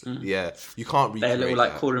just you can't recreate they're a little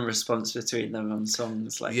like that. call and response between them on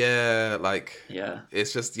songs. Like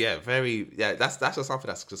it's just that's just something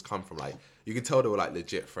that's just come from like you can tell they were like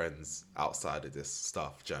legit friends outside of this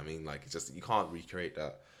stuff. Do you know what I mean? Like it's just you can't recreate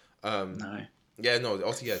that. No. Yeah, no.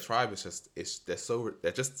 Also, Tribe is just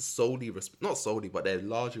they're just solely not solely, but they're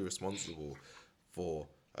largely responsible for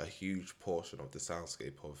a huge portion of the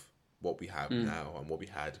soundscape of what we have now and what we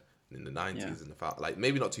had in the 90s and the like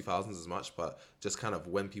maybe not 2000s as much, but just kind of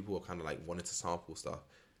when people were kind of like wanted to sample stuff,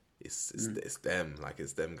 it's them, like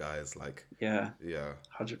it's them guys, like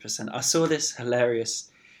 100%. I saw this hilarious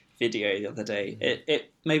video the other day.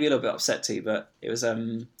 It made me a little bit upset too, but it was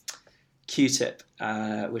Q-Tip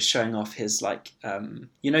was showing off his like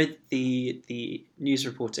the news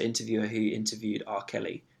reporter interviewer who interviewed R.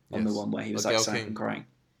 Kelly on the one where he was like sad and crying.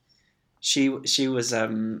 She was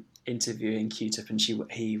interviewing Q-Tip, and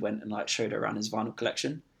he went and like showed her around his vinyl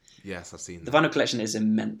collection. Yes, I've seen the that. vinyl collection is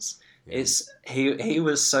immense. Yeah. He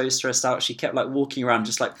was so stressed out. She kept like walking around,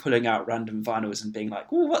 just like pulling out random vinyls and being like,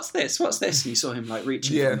 "Oh, what's this? What's this?" And you saw him like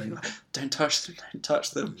reaching for them, like, "Don't touch them! Don't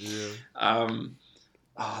touch them!" Yeah.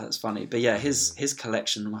 Oh, that's funny. But yeah, his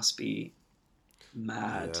collection must be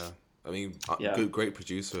mad. Yeah. I mean, great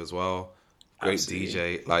producer as well. Great Absolutely.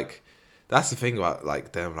 DJ. Like, that's the thing about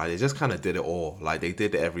like them. Like, they just kind of did it all. Like, they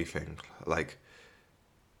did everything. Like,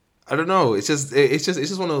 I don't know. It's just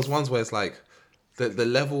one of those ones where it's like the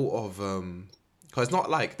level of because it's not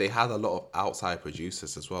like they had a lot of outside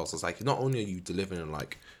producers as well. So it's like not only are you delivering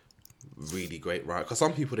like really great, right? Because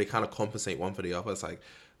some people they kind of compensate one for the other. It's like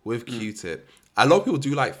with Q-Tip, a lot of people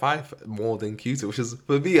do like 5 more than Q-Tip, which is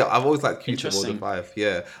for me. I've always liked Q-Tip more than 5.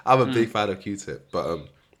 Yeah, I'm a big fan of Q-Tip, but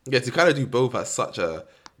yeah, to kind of do both at such a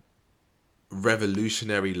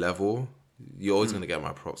revolutionary level, you're always going to get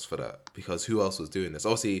my props for that, because who else was doing this?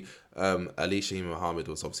 Obviously, Ali Muhammad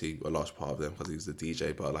was obviously a large part of them because he was the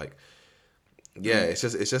DJ, but like, yeah, it's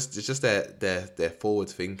just their forward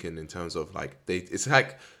thinking in terms of like it's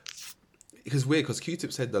like, because weird, because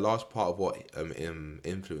Q-Tip said the large part of what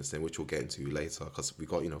influenced him, which we'll get into later, because we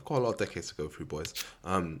got a lot of decades to go through, boys.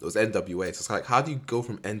 It was NWA. So it's like, how do you go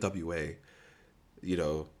from NWA,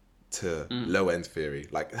 to low end theory?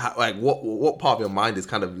 Like, what part of your mind is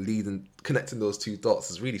kind of connecting those two dots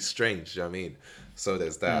is really strange. You know what I mean? So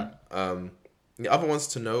there's that. The other ones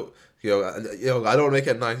to note, I don't want to make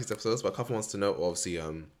it 90s episodes, but a couple ones to note, obviously,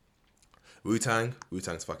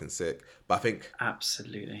 Wu-Tang's fucking sick, but I think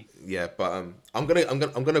absolutely, yeah. But I'm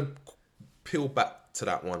gonna peel back to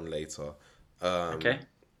that one later. Okay.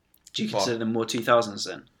 Do you consider them more 2000s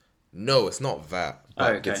then? No, it's not that.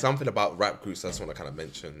 But okay. It's something about rap groups that's what I kind of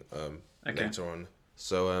mention later on.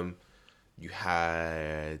 So you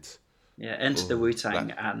had Enter the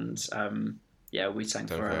Wu-Tang and Wu-Tang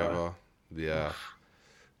Forever. Yeah,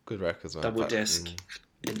 good records, man. Double disc,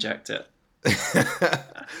 inject it.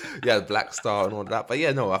 Yeah, Black Star and all that. But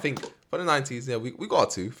yeah, no, I think for the 90s, yeah, we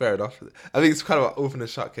got to. Fair enough. I think it's kind of an open and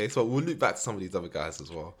shut case. But we'll loop back to some of these other guys as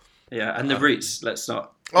well. Yeah, and the Roots. Let's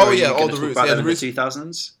not. Oh yeah, all the Roots. Yeah, the Roots.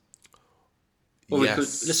 2000s.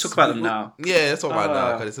 Yes. Let's talk about them now. Yeah, let's talk about it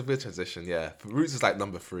now, because it's a good transition. Yeah, Roots is like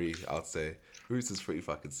number 3, I'd say. Roots is pretty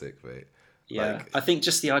fucking sick, mate. Yeah, like, I think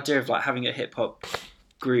just the idea of like having a hip hop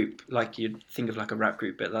group, like you'd think of like a rap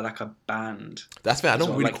group, but they're like a band. That's fair. I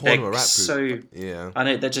don't really call them a rap group. So yeah, I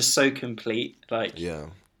know they're just so complete. Like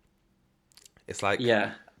it's like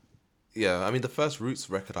yeah. I mean, the first Roots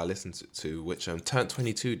record I listened to, which turned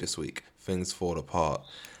 22 this week, Things Fall Apart.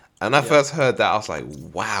 And I first heard that, I was like,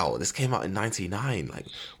 wow, this came out in 99. Like,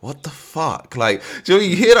 what the fuck? Like, do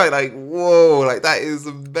you hear that? Like, whoa, like, that is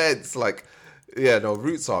immense. Like, yeah, no,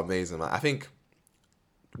 Roots are amazing, man. I think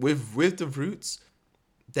with the Roots,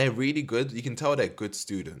 they're really good. You can tell they're good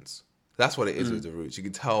students. That's what it is with the Roots. You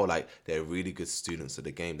can tell, like, they're really good students of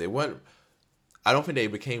the game. They weren't, I don't think they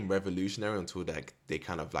became revolutionary until they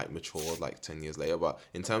kind of, like, matured, like, 10 years later. But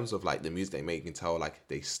in terms of, like, the music they make, you can tell, like,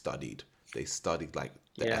 they studied, like,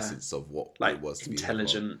 the essence of what like, it was to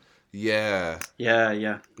intelligent. Be Yeah. Do you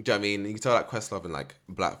know what I mean? You can tell, like, Questlove and, like,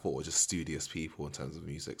 Black Thought were just studious people in terms of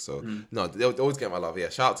music. So, no, they always get my love. Yeah,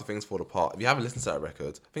 shout out to Things Fall Apart. If you haven't listened to that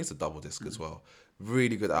record, I think it's a double disc as well.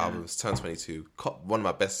 Really good albums. Turn 22. One of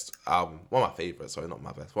my best album. One of my favorites. Sorry, not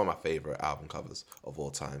my best. One of my favorite album covers of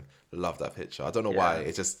all time. Love that picture. I don't know why.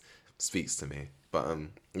 It just speaks to me. But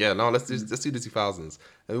let's do the 2000s.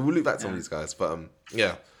 And we'll look back to some of these guys. But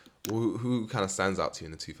who kind of stands out to you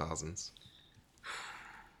in the 2000s?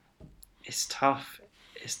 It's tough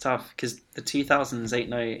because the 2000s ain't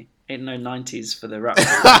no 90s for the rap.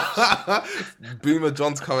 Boomer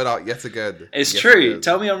John's coming out yet again. It's true. Again.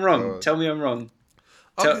 Tell me I'm wrong.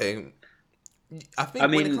 Okay. I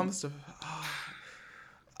think when it comes to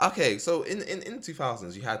okay, so in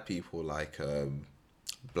 2000s you had people like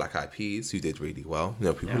Black Eyed Peas who did really well.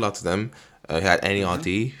 People loved them. You had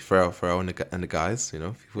NERD, Pharrell and the guys.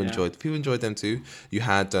 People enjoyed them too. You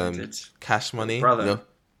had Cash Money. Brother.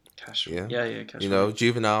 Cash. Yeah. Cash Money.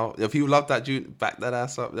 Juvenile. People loved that. Back that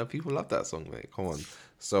ass up. People loved that song, mate. Come on.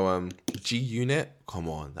 So G Unit. Come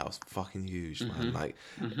on, that was fucking huge, man. Like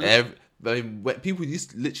people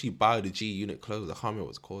used to literally buy the G Unit clothes. I can't remember what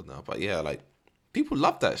it's called now, but yeah, like. People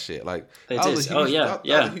love that shit. Like they that did. Was a huge, that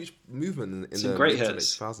was a huge movement in the great mid to late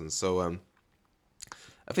 2000s. So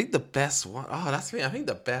I think the best one. That's me. I think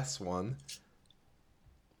the best one.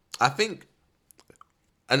 I think,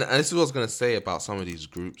 and this is what I was gonna say about some of these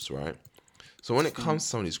groups, right? So when it comes to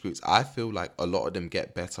some of these groups, I feel like a lot of them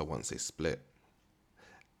get better once they split.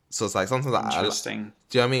 So it's like sometimes Interesting.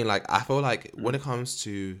 do you know what I mean? Like I feel like when it comes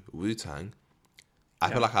to Wu-Tang,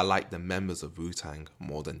 I feel like I like the members of Wu-Tang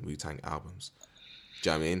more than Wu-Tang albums. Do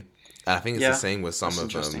you know what I mean? And I think it's the same with some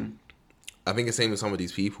of I think it's the same with some of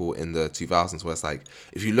these people in the 2000s where it's like,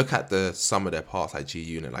 if you look at some of their parts, like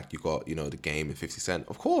G-Unit, like you got, The Game and 50 Cent.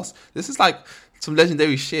 Of course, this is like some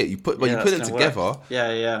legendary shit. You put it together. Work.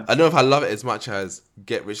 Yeah. I don't know if I love it as much as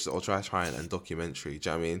Get Rich or Try Trying and Documentary. Do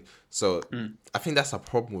you know what I mean? So I think that's a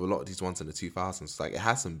problem with a lot of these ones in the 2000s. Like it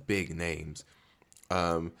has some big names.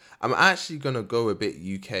 I'm actually gonna go a bit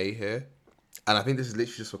UK here, and I think this is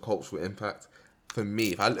literally just for cultural impact. For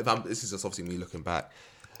me, if I'm this is just obviously me looking back.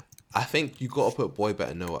 I think you got to put Boy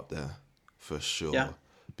Better Know up there for sure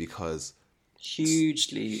because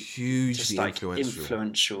hugely just, like,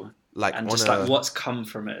 influential, like and just like what's come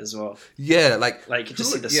from it as well. Yeah, like you can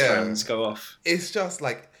just see the strands go off. It's just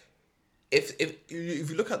like if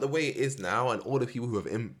you look at the way it is now and all the people who have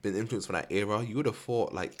been influenced from that era, you would have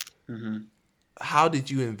thought like, how did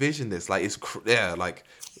you envision this? Like it's like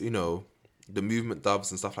the movement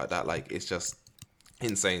dubs and stuff like that. Like it's just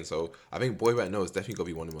insane. So I think Boy Better Know is definitely gonna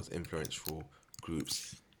be one of the most influential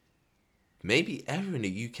groups maybe ever in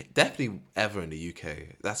the UK. Definitely ever in the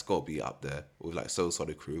UK. That's got to be up there with like So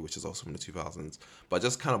Solid Crew, which is also from the 2000s. But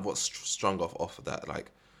just kind of what's strung off of that. Like,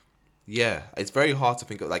 yeah, it's very hard to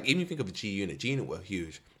think of. Like, even if you think of a G-Unit. G-Unit were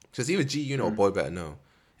huge. Because either G-Unit or Boy Better Know,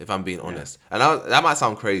 if I'm being honest. And that might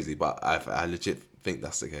sound crazy, but I legit think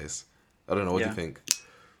that's the case. I don't know. What do you think?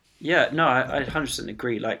 Yeah, no, I 100%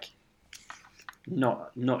 agree. Like,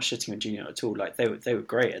 not shitting on Junior at all. Like they were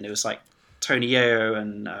great, and it was like Tony Yayo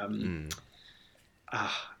and I'm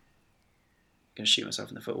gonna shoot myself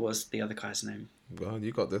in the foot. What was the other guy's name? Well,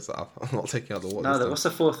 you got this. I'm not taking out the water. No, what's the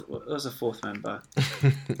fourth? What was the fourth member?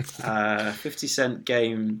 50 Cent,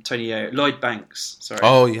 Game, Tony Yayo, Lloyd Banks. Sorry.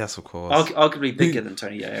 Oh yes, of course. Arguably bigger than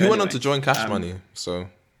Tony Yayo. Who went on to join Cash Money? So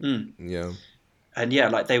yeah. And yeah,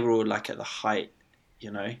 like they were all like at the height,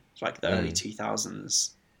 like the early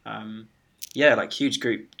 2000s. Yeah, like huge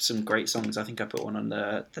group, some great songs. I think I put one on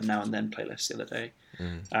the Now and Then playlist the other day.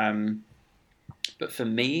 But for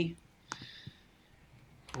me,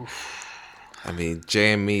 I mean,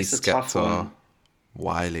 JME, Skepta,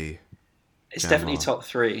 Wiley. It's definitely top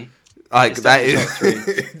three. Like that is top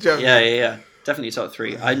three. Yeah. Definitely top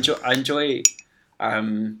three. I enjoy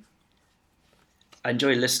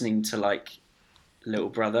listening to like Little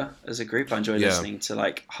Brother as a group. I enjoy listening to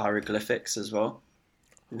like Hieroglyphics as well.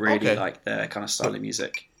 Really like their kind of style of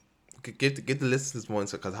music. Give the listeners more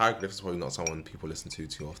insight, because Hieroglyphics is probably not someone people listen to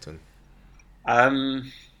too often. I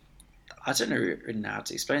don't know really how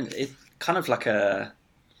to explain it. It's kind of like a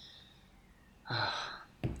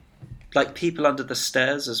like People Under the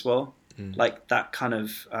Stairs as well. Like that kind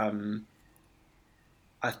of I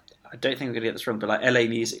don't think I'm gonna get this wrong, but like LA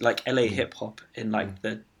music, like LA hip hop in like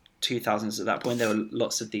the 2000s. At that point, there were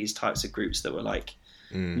lots of these types of groups that were like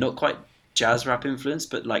not quite jazz rap influence,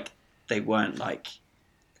 but like they weren't like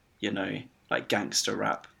like gangster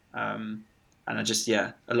rap. And I just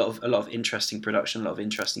a lot of interesting production, a lot of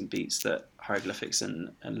interesting beats that Hieroglyphics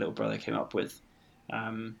and Little Brother came up with.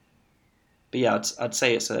 But yeah, I'd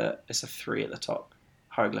say it's a 3 at the top.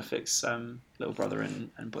 Hieroglyphics, Little Brother,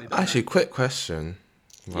 and Boy Better. Actually, quick question,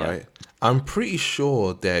 right? Yeah. I'm pretty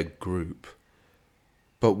sure they're group,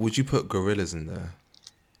 but would you put Gorillaz in there?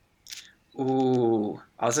 Ooh,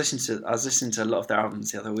 I was listening to a lot of their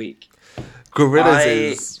albums the other week. Gorillaz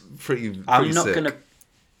is pretty I'm not sick. Gonna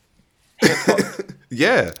hip hop.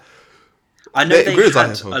 Yeah, I know they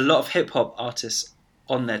had a lot of hip hop artists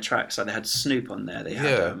on their tracks. Like they had Snoop on there. They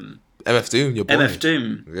had MF Doom, your boy. MF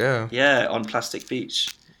Doom. Yeah, on Plastic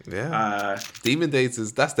Beach. Yeah, Demon Days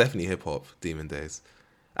that's definitely hip hop. Demon Days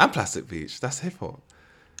and Plastic Beach, that's hip hop.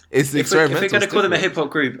 It's experimental. If we're going to call them a hip hop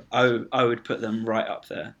group, I would put them right up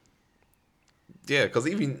there. Yeah, because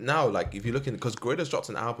even now, like if you look in, because Gorillaz dropped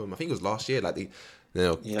an album, I think it was last year. Like they,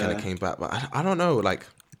 kind of came back, but I don't know, like.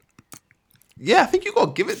 Yeah, I think you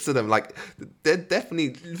gotta give it to them. Like, they're definitely.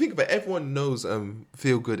 Think about it, everyone knows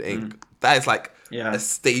Feel Good Inc. That is like a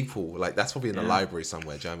staple. Like that's probably in the library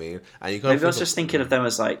somewhere. Do you know what I mean? And you maybe I was just thinking of them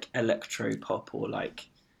as like electro pop or like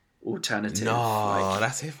alternative. No,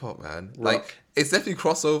 that's hip hop, man. Rock. Like it's definitely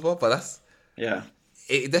crossover, but that's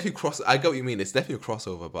It definitely I get what you mean. It's definitely a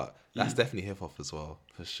crossover, but that's definitely hip hop as well,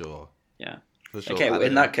 for sure. Yeah. For sure. Okay, well,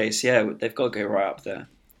 in that case, they've got to go right up there.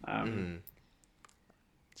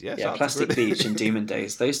 Plastic Beach and Demon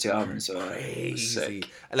Days. Those two albums are crazy. Sick.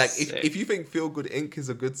 Like if you think Feel Good Inc. is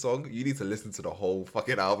a good song, you need to listen to the whole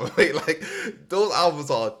fucking album. Like those albums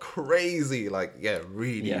are crazy. Like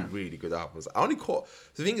really, really good albums. I only caught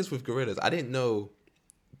the thing is with Gorillaz, I didn't know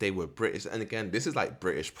they were British. And again, this is like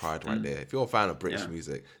British pride right there. If you're a fan of British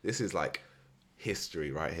music, this is like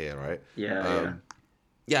history right here, right?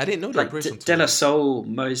 Yeah, I didn't know they were British. De La Soul,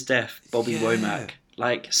 Mos Def, Bobby Womack,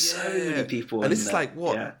 like so many people. And this is like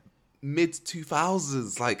what mid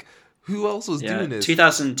 2000s. Like who else was doing this?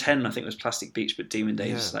 2010, I think was Plastic Beach, but Demon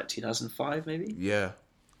Days was like 2005, maybe. Yeah.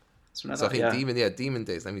 So I think Demon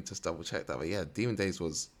Days. Let me just double check that. But yeah, Demon Days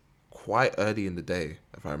was quite early in the day,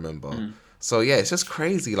 if I remember. So yeah, it's just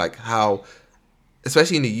crazy, like how,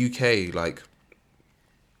 especially in the UK, like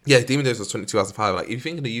Demon Days was 2005. Like if you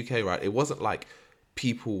think in the UK, right, it wasn't like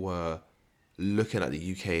people were looking at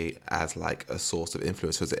the UK as like a source of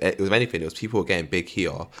influence. It was anything. It was people were getting big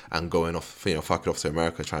here and going off, fucking off to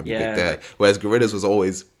America, trying to be big there. Whereas Gorillaz was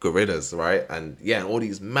always Gorillaz, right? And and all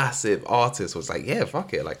these massive artists was like,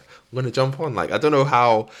 fuck it, like I'm gonna jump on. Like I don't know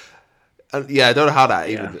how. I don't know how that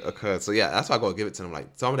even occurred. So that's why I gotta give it to them. Like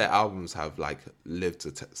some of their albums have like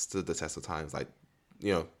stood the test of times. Like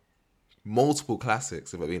multiple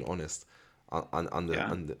classics, if I'm being honest.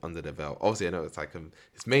 Under the belt. Obviously, I know it's like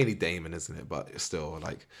it's mainly Damon, isn't it? But it's still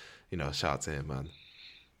like, shout out to him, man.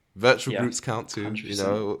 Virtual groups count too.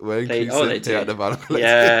 100%. We're inclusive here at the Battle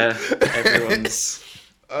Collective. Yeah, everyone's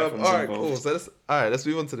all right, cool. So let's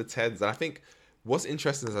move on to the tens. And I think what's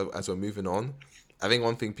interesting as we're moving on, I think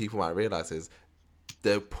one thing people might realize is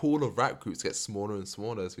the pool of rap groups gets smaller and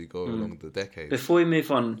smaller as we go along the decade. Before we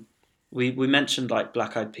move on, we mentioned like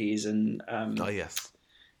Black Eyed Peas and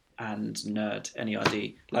and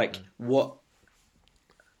NERD. Like what?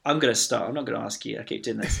 I'm gonna start. I'm not gonna ask you. I keep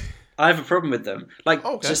doing this. I have a problem with them. Like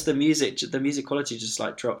just the music quality just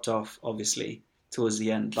like dropped off. Obviously towards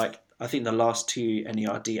the end. Like I think the last two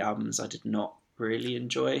NERD albums I did not really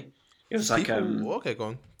enjoy. It was like okay, go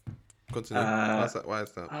on. Continue. Why is that?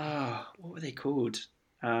 What were they called?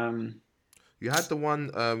 You had the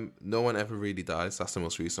one No One Ever Really Dies. That's the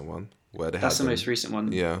most recent one. That's the most recent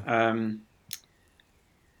one. Yeah.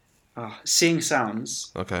 Seeing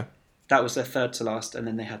Sounds. Okay. That was their third to last, and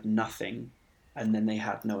then they had Nothing, and then they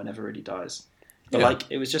had No One Ever Really Dies. But like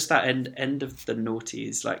it was just that end of the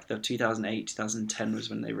noughties, like the 2008, 2010 was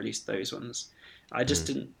when they released those ones. I just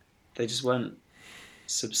didn't. They just weren't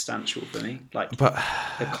substantial for me. Like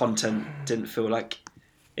the content didn't feel like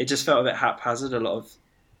it. Just felt a bit haphazard.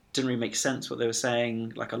 Didn't really make sense what they were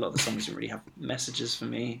saying. Like a lot of the songs didn't really have messages for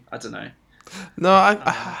me. I don't know. No,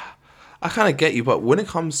 I kind of get you, but when it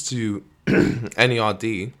comes to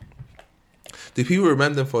NERD, do people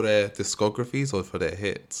remember them for their discographies or for their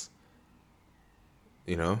hits?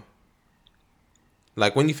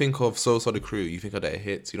 Like when you think of So the Crew, you think of their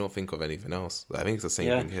hits. You don't think of anything else. I think it's the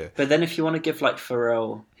same thing here. But then if you want to give like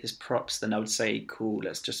Pharrell his props, then I would say, cool,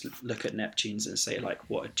 let's just look at Neptunes and say like,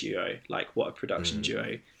 what a duo, like what a production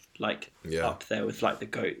duo. Like up there with like the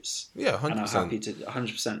Goats. Yeah, 100%. And I'm happy to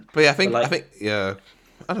 100%. But I think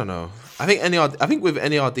I don't know. I think with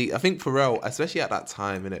NERD, I think Pharrell, especially at that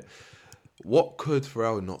time, innit, what could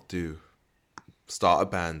Pharrell not do? Start a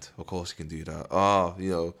band, of course you can do that.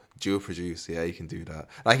 Dual produce, you can do that.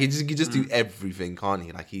 Like he just do everything, can't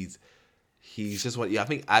he? Like he's just what. I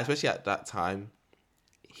think especially at that time,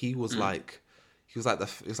 he was like. He was like the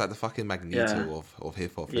fucking Magneto of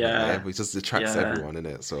hip hop. Yeah, he just attracts everyone in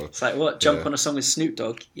it. So it's like what jump on a song with Snoop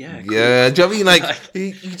Dogg. Yeah, cool. Yeah. Do you know what I mean? Like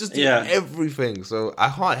he just did everything. So I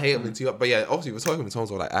can't hate him too. But obviously we're talking in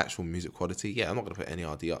terms of like actual music quality. Yeah, I'm not gonna put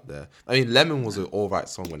NERD up there. I mean, Lemon was an alright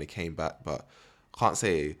song when it came back, but I can't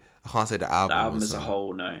say the album as a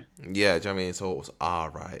whole. No. Yeah, do you know what I mean? So it was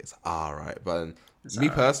alright. It's alright. But me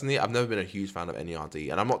personally, I've never been a huge fan of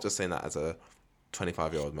NERD, and I'm not just saying that as a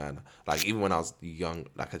 25-year-old man. Like even when I was young,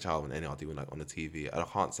 like a child, when NERD were like on the TV, I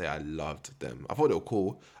can't say I loved them. I thought they were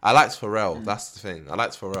cool. I liked Pharrell. That's the thing. I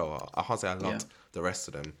liked Pharrell. I can't say I loved the rest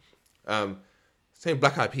of them. Same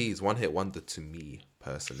Black Eyed Peas, one hit wonder to me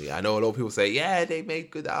personally. I know a lot of people say, they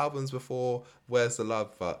made good albums before Where's the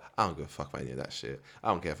Love, but I don't give a fuck about any of that shit. I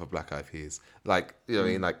don't care for Black Eyed Peas. Like, you know what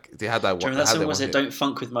I mean? Like they had that one. That song was it? Don't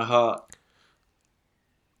Funk With My Heart.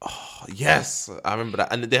 Oh, yes, I remember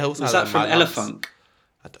that. And they also was had that from Elefunk?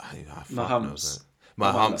 My Humps.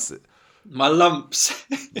 My Humps. My Lumps.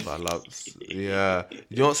 My Lumps. Yeah.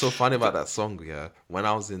 You know what's so funny about that song? Yeah. When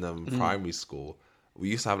I was in primary school, we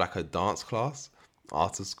used to have like a dance class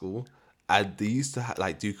after school, and they used to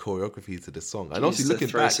like do choreography to the song. And obviously looking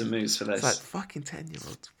throw back, some moves for this. It's like fucking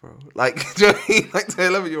 10-year-olds, bro. Like, do you know what I mean? Like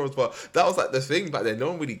 10, 11-year-olds, but that was like the thing back then.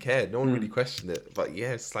 No one really cared. No one really questioned it. But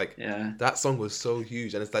yeah, it's like that song was so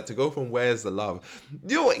huge, and it's like to go from Where's the Love.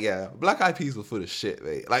 You know what? Yeah, Black Eyed Peas were full of shit,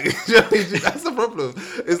 mate. Like, you know what I mean? That's the problem.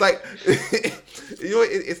 It's like, you know,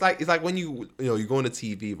 it's like when you go on the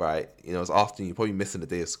TV, right? You know, it's after you're probably missing a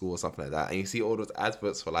day of school or something like that, and you see all those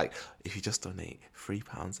adverts for like, if you just donate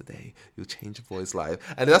 £3 a day, you'll change your boy's life.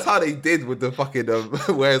 And that's how they did with the fucking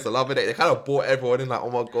Where's the Love in it. They kind of brought everyone in like, oh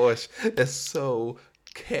my gosh, they're so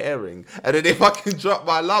caring. And then they fucking drop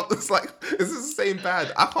My Love. It's like, is this the same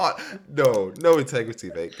band? I can't. No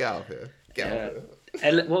integrity, mate. Get out of here. Get out of here.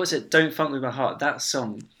 And what was it? Don't Funk With My Heart. That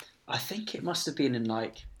song, I think it must have been in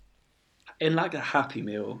like a Happy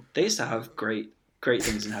Meal. They used to have great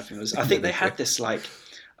things in Happy Meals. I think they had this like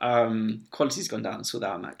quality's gone down. Saw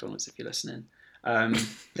that at McDonald's if you're listening.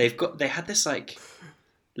 They had this like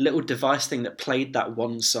little device thing that played that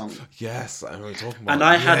one song. Yes, I remember talking about. And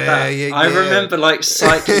I had that. I remember like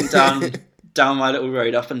cycling down my little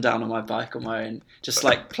road, up and down on my bike on my own, just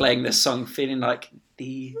like playing this song, feeling like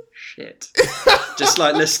the shit. Just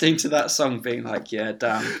like listening to that song, being like, yeah,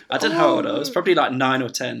 damn. I don't know how old I was. Probably like 9 or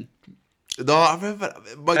 10. No, I remember.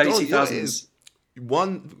 Early 2000s.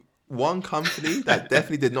 One company that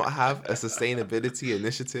definitely did not have a sustainability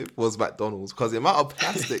initiative was McDonald's, because the amount of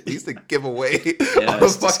plastic they used to give away on a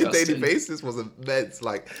fucking daily basis was immense.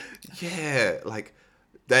 Like, yeah, like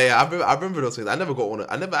I remember those things. I never got one.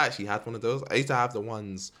 I never actually had one of those. I used to have the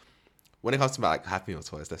ones when it comes to like Happy Meal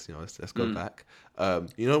toys. Let's go back.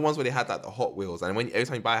 You know the ones where they had like the Hot Wheels, and every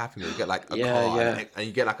time you buy a Happy Meal, you get like a car, and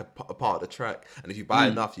you get like a part of the track. And if you buy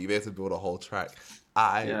enough, you be able to build a whole track.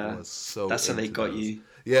 Was so. That's how they got you.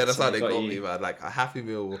 Yeah, that's how they got me, man. Like a Happy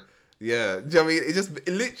Meal. Yeah, do you know what I mean? It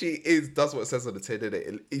literally does what it says on the tin, doesn't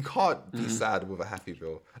it? You can't be sad with a Happy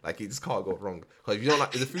Meal. Like, you just can't go wrong. Because if you don't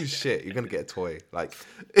like, if the food's shit, you're gonna get a toy. Like,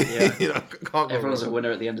 you know, can't go Everyone's wrong. a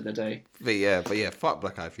winner at the end of the day. But yeah, fuck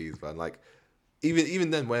Black Eyed Peas, man. Like,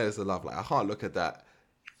 even then, Where's the Love? Like, I can't look at that.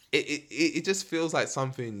 It just feels like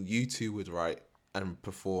something you two would write and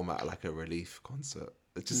perform at like a Relief concert.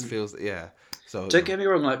 It just feels, So don't get me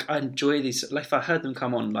wrong. Like, I enjoy these. Like, if I heard them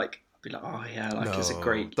come on, like, I'd be like, oh yeah, like it's a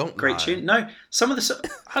great tune. No, some of the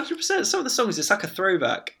 100%. Some of the songs, it's like a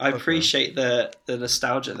throwback. I appreciate the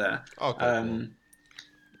nostalgia there. Okay. Cool.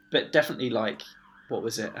 But definitely, like, what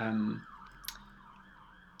was it?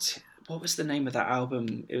 What was the name of that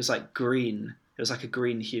album? It was like green. It was like a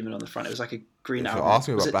green human on the front. It was like a green album. Ask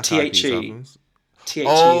me about Black Eyed Peas albums. THE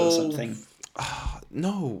or something.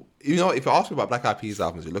 No, you know, if you ask me about Black Eyed Peas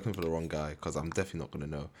albums, you're looking for the wrong guy, because I'm definitely not going to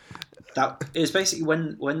know. That it was basically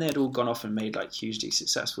when they had all gone off and made like hugely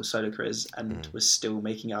successful solo careers and was still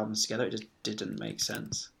making albums together. It just didn't make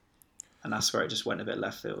sense, and that's where it just went a bit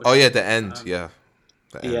left field. Oh yeah, the end, the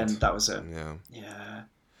end. That was it. Yeah,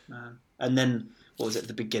 man. And then what was it?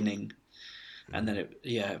 The beginning, and then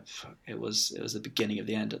it was the beginning of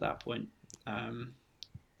the end at that point.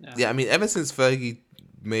 Yeah, I mean, ever since Fergie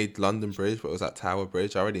made London Bridge, but it was at Tower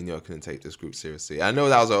Bridge, I already knew I couldn't take this group seriously. I know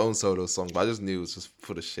that was her own solo song, but I just knew it was just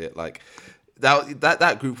full of shit. Like,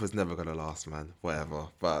 that group was never gonna last, man. Whatever.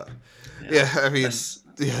 But I mean,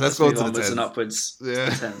 let's go to the 10s. And upwards. Yeah.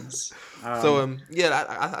 To the 10s. So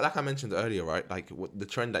like I mentioned earlier, right? Like, the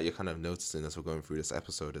trend that you're kind of noticing as we're going through this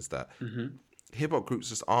episode is that hip hop groups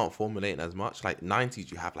just aren't formulating as much. Like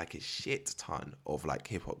 90s, you have like a shit ton of like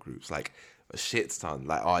hip hop groups, like a shit ton,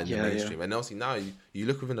 like in the mainstream. And obviously now you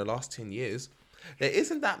look within the last 10 years, there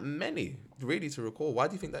isn't that many really to recall. Why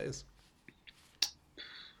do you think that is?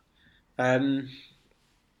 I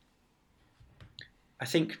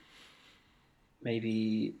think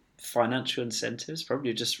maybe financial incentives,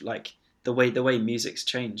 probably just like the way music's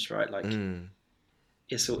changed, right? Like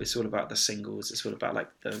it's all about the singles. It's all about like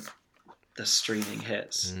the streaming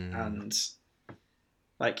hits, and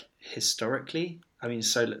like historically, I mean,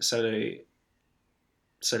 solo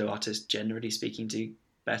artists, generally speaking, do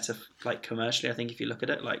better like commercially. I think if you look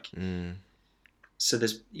at it, like, so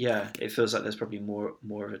there's it feels like there's probably more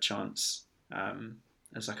of a chance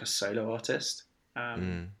as like a solo artist. I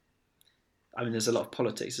mean, there's a lot of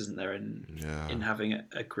politics, isn't there, in having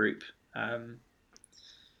a group. I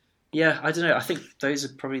don't know. I think those are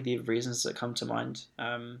probably the reasons that come to mind.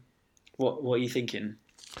 What are you thinking?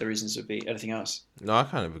 The reasons would be anything else? No, I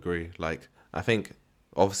kind of agree. Like, I think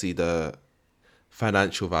obviously the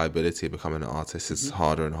financial viability of becoming an artist is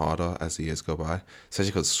harder and harder as the years go by,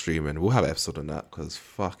 especially because streaming. We'll have an episode on that, because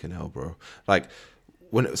fucking hell, bro. Like,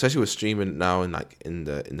 especially with streaming now and like in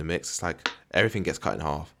the mix, it's like everything gets cut in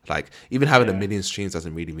half. Like even having a million streams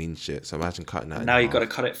doesn't really mean shit. So imagine cutting that. And now you've got to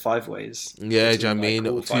cut it 5 ways. Yeah, do you know what I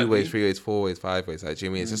mean? 2 ways, 3 ways, 4 ways, 5 ways. Like, do you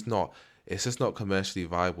know what I mean? It's just not commercially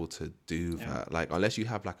viable to do that. Like unless you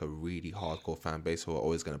have like a really hardcore fan base who are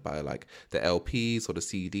always going to buy like the LPs or the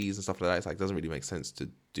CDs and stuff like that. It's like, it doesn't really make sense to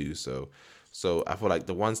do so. So I feel like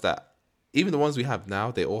even the ones we have now,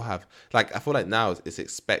 they all have, like, I feel like now it's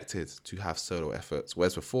expected to have solo efforts.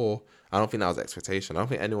 Whereas before, I don't think that was expectation. I don't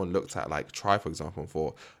think anyone looked at, like, Try, for example, and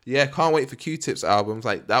thought, yeah, can't wait for Q-Tip's albums.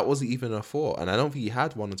 Like, that wasn't even a thought. And I don't think he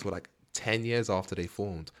had one until, like, 10 years after they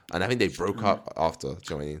formed. And I think they broke up after, do you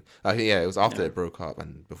know what I mean? I think, it was after they broke up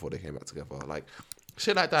and before they came back together. Like,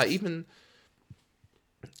 shit like that. Even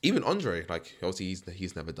Andre, like, obviously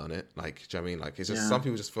he's never done it. Like, do you know what I mean? Like, it's just, some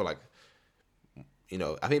people just feel like, you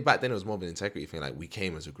know, I think back then it was more of an integrity thing. Like, we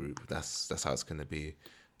came as a group. That's how it's gonna be.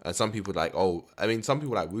 And some people some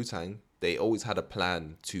people like Wu-Tang, they always had a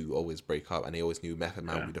plan to always break up, and they always knew Method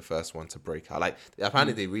Man would be the first one to break out. Like,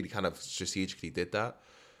 apparently they really kind of strategically did that.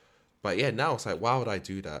 But yeah, now it's like, why would I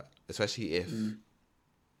do that? Especially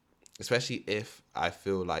if I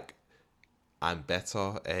feel like I'm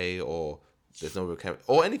better, or there's no real chemistry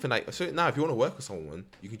or anything. Like, so now if you want to work with someone,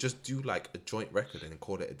 you can just do like a joint record and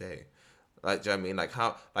call it a day. Like, do you know what I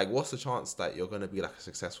mean? Like, what's the chance that you're going to be like a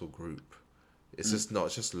successful group? It's just not,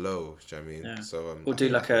 it's just low. Do you know what I mean? Yeah. So, we'll do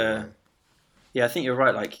like I think you're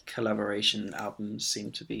right. Like, collaboration albums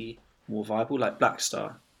seem to be more viable, like Black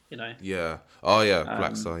Star, you know? Yeah. Oh, yeah.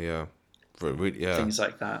 Black Star, yeah. Yeah. Things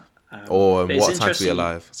like that. Or What Time to Be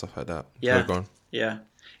Alive, stuff like that. Yeah. Yeah.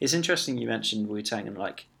 It's interesting you mentioned Wu-Tang and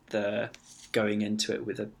like the going into it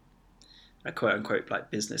with a quote unquote like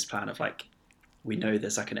business plan of like, we know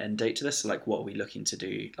there's like an end date to this. So like, what are we looking to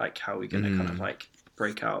do? Like, how are we going to kind of like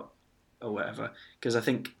break out or whatever? Because I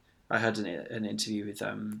think I had an interview with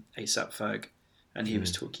A$AP Ferg, and he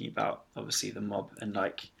was talking about obviously the mob and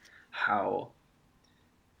like how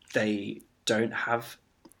they don't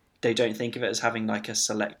think of it as having like a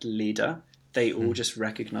select leader. They all just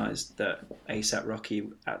recognized that A$AP Rocky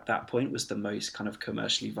at that point was the most kind of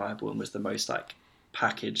commercially viable and was the most like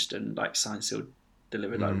packaged and like signed, sealed,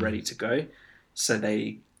 delivered, like ready to go. So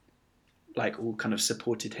they like all kind of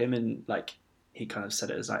supported him, and like he kind of said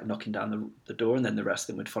it as like knocking down the door, and then the rest of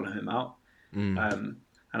them would follow him out. And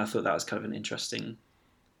I thought that was kind of an interesting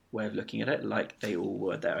way of looking at it. Like, they all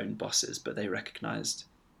were their own bosses, but they recognized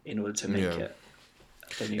in order to make it,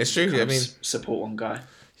 they needed it's true. I mean, support one guy.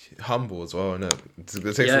 Humble as well, innit?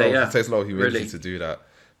 It takes a lot of humility to do that.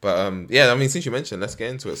 But I mean, since you mentioned, let's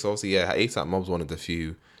get into it. So obviously, A$AP Mob's one of the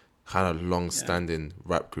few kind of long-standing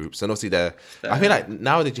rap groups, and obviously I feel like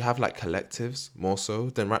now that you have like collectives more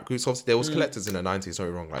so than rap groups. Obviously there was collectives in the 90s, don't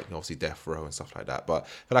get me wrong, like obviously Death Row and stuff like that, but I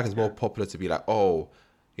feel like it's more popular to be like, oh,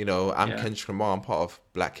 you know, I'm Kendrick Lamar, I'm part of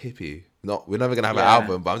Black Hippie. We're never gonna have an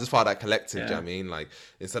album, but I'm just part of that collective. Do you know what I mean? Like,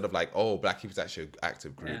 instead of like, oh, Black Hippie's actually an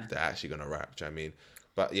active group, they're actually gonna rap. Do you know what I mean?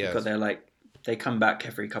 But but they're like, they come back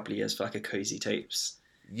every couple of years for like a Cozy Tapes.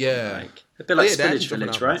 Yeah, like a bit like Spillage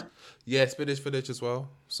Village, right? Yeah, Spillage Village as well.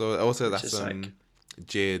 So also that's like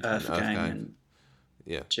Jid and Earth Gang. And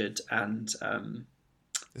Jid and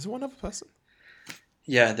is there one other person?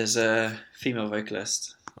 Yeah, there's a female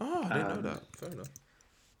vocalist. Oh, I didn't know that. Fair enough.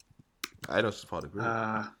 I know she's part of the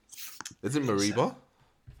group. Is it Mariba?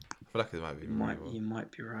 I feel like it might be Mariba. You might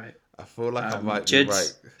be right. I feel like I might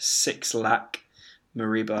Jid's be right. 6 Lack,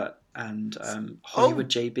 Mariba, and Hollywood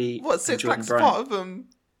JB. What, 6 Lack's part of them?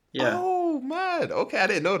 Yeah. Oh, man. Okay, I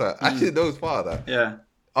didn't know that. I didn't know it was part of that. Yeah.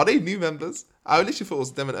 Are they new members? I literally thought it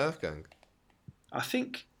was them and Earth Gang. I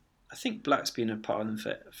think Black's been a part of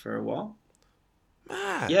them for a while.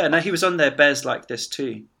 Man. Yeah, no, he was on their Bears Like This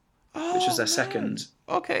too, which was their second.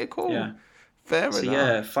 Okay, cool. Yeah. Fair enough. So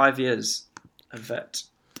yeah, 5 years, a vet.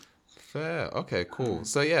 Fair. Okay, cool.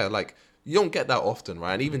 So yeah, like, you don't get that often,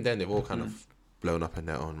 right? And even then, they've all kind of blown up in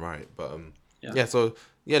their own right. But so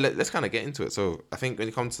yeah, let's kind of get into it. So I think when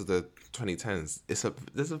it comes to the 2010s,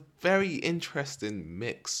 there's a very interesting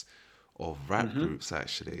mix of rap groups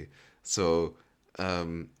actually. So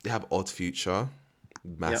they have Odd Future,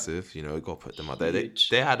 massive. You know, you got to put them out there.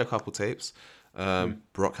 They had a couple tapes.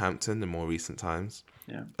 Brockhampton in more recent times.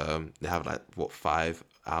 Yeah. They have like 5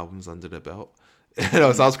 albums under their belt. You know,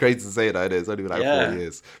 it sounds crazy to say that. It's only like 4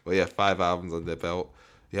 years, but yeah, 5 albums under their belt.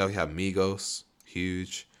 Yeah, we have Migos,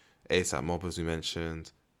 huge. A$AP Mob, as we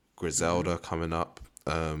mentioned, Griselda coming up,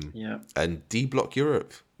 and D Block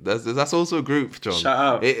Europe. That's also a group, John. Shout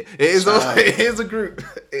out! It is a group.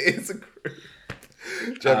 It is a group. Do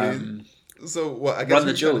you know what I mean? So what? I guess Run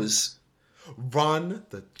the Jewels. Run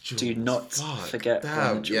the Jewels. Do not forget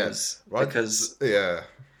Run the Jewels. Yeah. Because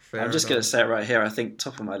I'm just going to say it right here. I think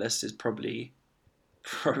top of my list is probably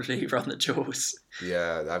Run the Jewels.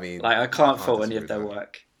 Yeah, I mean... Like, I can't fault any of their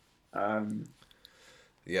work.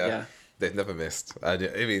 Yeah. They've never missed. I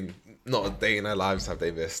mean, not a day in their lives have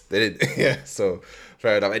they missed. They didn't. Yeah, so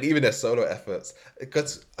fair enough. And even their solo efforts,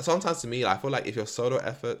 because sometimes to me, I feel like if your solo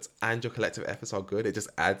efforts and your collective efforts are good, it just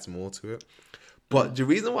adds more to it. But the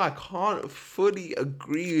reason why I can't fully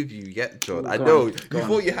agree with you yet, John, I know you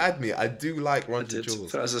thought you had me. I do like Run the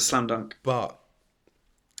Jewels. That was a slam dunk.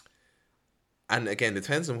 And again, it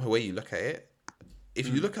depends on the way you look at it. If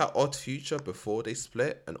you look at Odd Future before they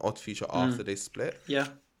split and Odd Future after they split,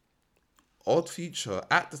 Odd Future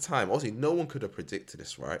at the time, obviously no one could have predicted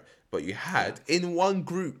this, right? But you had in one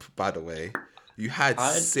group, by the way, you had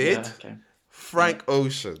Sid, Frank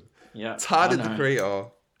Ocean, Tyler the Creator,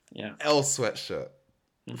 L Sweatshirt.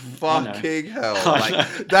 Fucking hell!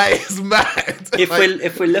 Like that is mad.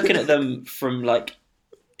 If we're looking at them from like,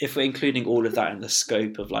 if we're including all of that in the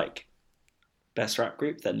scope of like best rap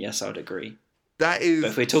group, then yes, I would agree. That is. But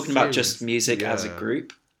if we're talking about just music as a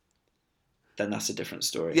group, then that's a different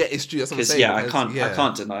story. Yeah, it's true. That's what I'm saying. I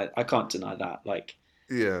can't deny that. Like,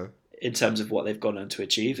 in terms of what they've gone on to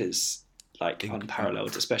achieve is like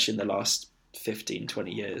unparalleled, especially in the last 15,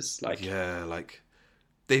 20 years. Like, like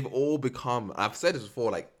they've all become. I've said this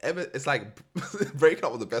before. Like, it's like breaking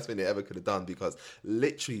up was the best thing they ever could have done because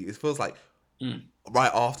literally it feels like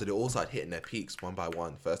right after they all started hitting their peaks one by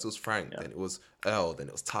one. First it was Frank, then it was Earl, then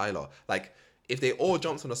it was Tyler. Like, if they all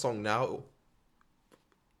jumped on a song now,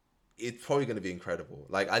 it's probably going to be incredible.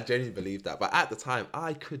 Like, I genuinely believe that. But at the time,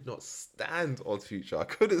 I could not stand Odd Future. I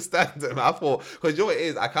couldn't stand them. I thought, because you know what it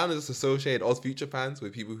is? I kind of just associated Odd Future fans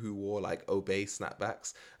with people who wore, like, Obey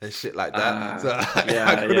snapbacks and shit like that.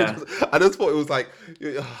 I just thought it was like,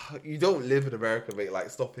 you don't live in America, mate. Like,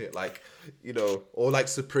 stop it. Like, you know, or like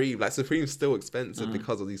Supreme. Like, Supreme's still expensive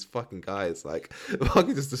because of these fucking guys. Like,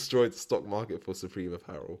 fucking just destroyed the stock market for Supreme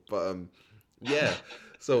apparel. But, yeah.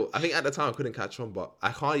 So I think at the time I couldn't catch on, but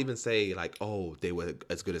I can't even say like, oh, they were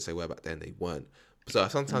as good as they were back then. They weren't. So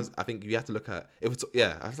sometimes I think you have to look at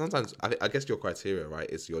sometimes I guess your criteria, right,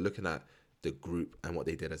 is you're looking at the group and what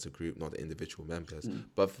they did as a group, not the individual members.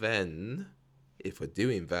 But then if we're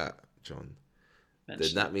doing that, John,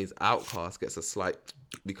 then that means Outkast gets a slight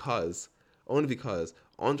because Andre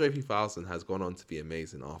 3000 has gone on to be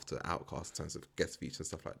amazing after Outkast in terms of guest features and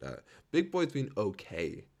stuff like that. Big Boy's been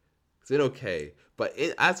okay. It's been okay, but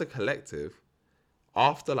as a collective,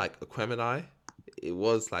 after like Aquemini, it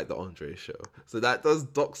was like the Andre show. So that does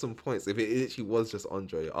dock some points if it literally was just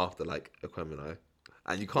Andre after like Aquemini,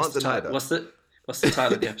 and you can't deny that. What's the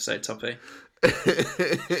title of the episode, Toppy?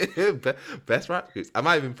 Best rap groups. I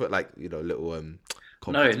might even put like little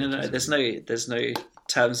No. There's no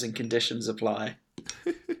terms and conditions apply.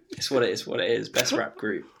 It's what it is. What it is. Best rap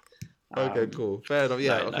group. Okay, cool. Fair enough.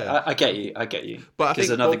 Yeah, okay. No, I get you. But there's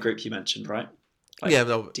another group you mentioned, right? Like,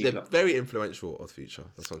 they're very influential Odd Future.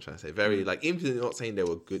 That's what I'm trying to say. Very like, even if they're not saying they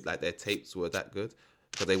were good, like their tapes were that good,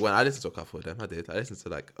 because they weren't. I listened to a couple of them. I listened to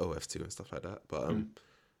like OF2 and stuff like that. But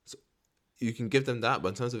so you can give them that. But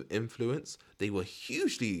in terms of influence, they were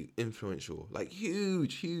hugely influential. Like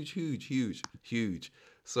huge.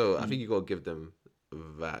 So I think you got to give them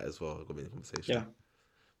that as well. Got to be in the conversation.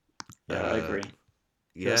 Yeah, I agree.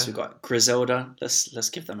 Yes, we've got Griselda. Let's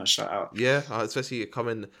give them a shout out. Yeah, especially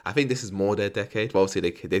coming. I think this is more their decade. But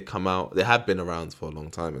obviously, they'd come out. They have been around for a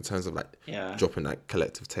long time in terms of like dropping like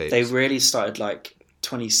collective tapes. They really started like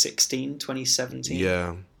 2016, 2017.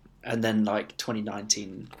 Yeah, and then like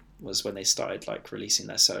 2019 was when they started like releasing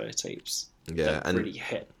their solo tapes. Yeah, and really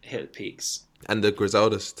hit peaks. And the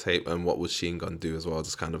Griselda tape and What Would Sheen Gun Do as well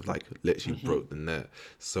just kind of like literally broke the net.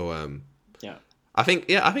 So I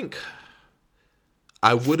think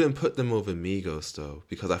I wouldn't put them over Migos though,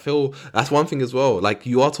 because I feel that's one thing as well. Like,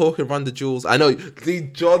 you are talking Run the Jewels. I know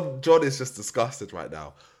John is just disgusted right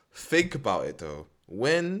now. Think about it though.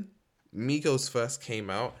 When Migos first came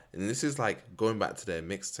out, and this is like going back to their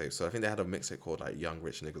mixtape. So I think they had a mixtape called like Young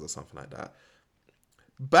Rich Niggas or something like that.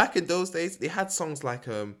 Back in those days, they had songs like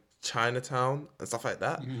Chinatown and stuff like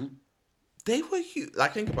that. Mm-hmm. They were huge.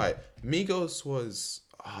 Like, think about it. Migos was,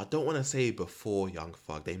 I don't want to say before Young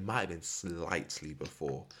Thug. They might have been slightly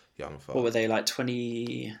before Young Thug. What were they, like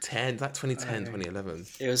 2010? Like 2010, 2011.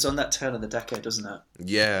 It was on that turn of the decade, wasn't it?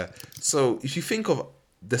 Yeah. So if you think of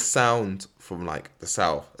the sound from like the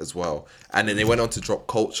South as well, and then they went on to drop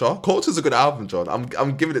Culture. Culture's a good album, John.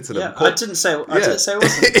 I'm giving it to them. Yeah, I didn't say it wasn't.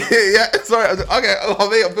 Yeah, sorry.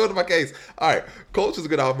 Okay, I'm building my case. All right, Culture's a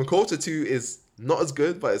good album. Culture 2 is not as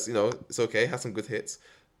good, but it's it's okay. It has some good hits.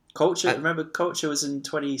 Culture. Remember, Culture was in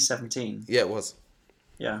 2017. Yeah, it was.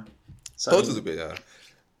 Yeah. So Culture's a bit, yeah.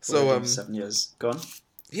 So 7 years. Go on.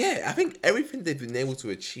 Yeah, I think everything they've been able to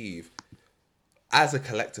achieve as a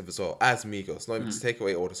collective as well, as Migos, not even to take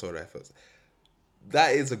away all the solo efforts,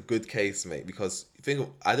 that is a good case, mate. Because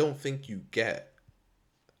I don't think you get.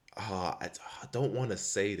 I don't want to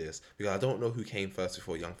say this because I don't know who came first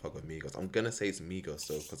before Young Thug or Migos. I'm gonna say it's Migos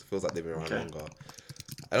though because it feels like they've been around longer.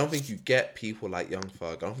 I don't think you get people like Young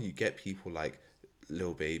Thug. I don't think you get people like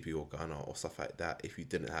Lil Baby or Gunna or stuff like that if you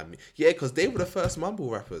didn't have me. Yeah, because they were the first mumble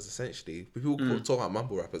rappers essentially. People talk about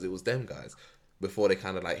mumble rappers. It was them guys before they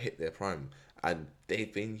kind of like hit their prime, and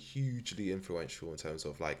they've been hugely influential in terms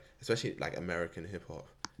of like, especially like American hip hop.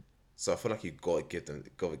 So I feel like you gotta give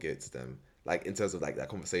it to them. Like in terms of like that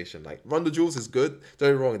conversation, like Run the Jewels is good. Don't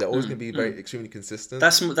get me wrong; they're always gonna be very extremely consistent.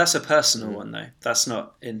 That's a personal one though. That's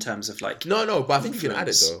not in terms of like. No, but I think you can add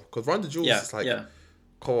it though because Run the Jewels is like. Yeah.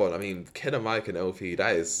 Come on, I mean, Killer Mike and LP,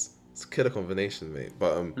 it's a killer combination, mate.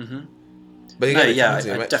 But but again,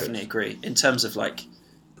 I definitely agree in terms of like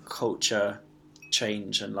culture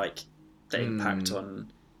change and like the impact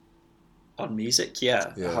on music.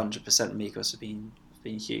 Yeah, 100%. Migos have been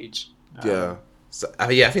huge. So I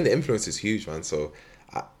think the influence is huge, man. So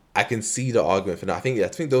I can see the argument for that. I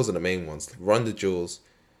think those are the main ones. Run the Jewels,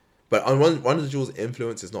 but on Run the Jewels'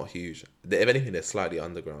 influence is not huge. If anything, they're slightly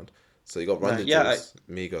underground. So you got Run the Jewels,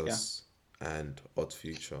 Migos, and Odd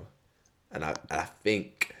Future, and I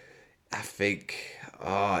think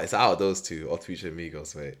it's out of those two, Odd Future and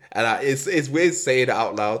Migos, mate. And it's weird saying it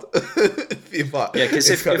out loud, but because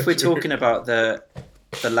if we're talking about the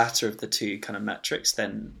latter of the two kind of metrics,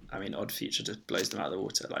 then I mean Odd Future just blows them out of the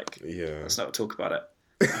water. Like, let's not talk about it.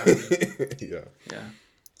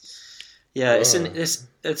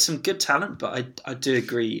 It's some good talent, but I do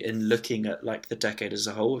agree in looking at like the decade as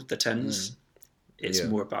a whole, the tens. It's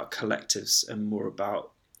more about collectives and more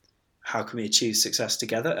about how can we achieve success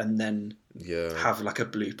together, and then have like a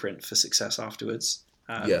blueprint for success afterwards.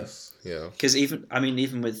 Because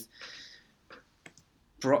even with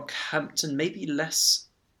Brockhampton, maybe less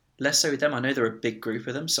so with them. I know they're a big group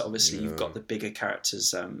of them, so obviously you've got the bigger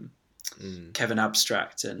characters, Kevin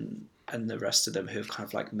Abstract and the rest of them who have kind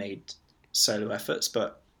of like made solo efforts,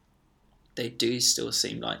 but they do still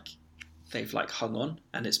seem like they've like hung on,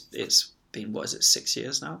 and it's been, what is it, 6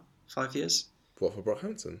 years now, 5 years? What, for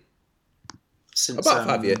Brockhampton? Since about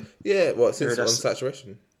 5 years, since on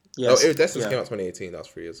Saturation. Yes. Iridescence came out 2018. That was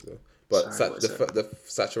 3 years ago. But the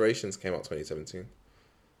Saturations came out 2017.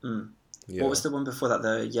 What was the one before that?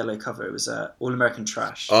 The yellow cover. It was All American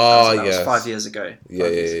Trash. Oh, that was 5 years ago.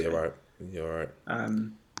 You're right.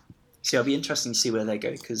 So it'll be interesting to see where they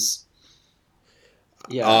go because.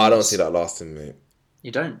 I don't see that lasting, mate.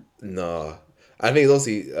 You don't? No, I think it's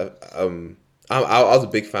obviously. I was a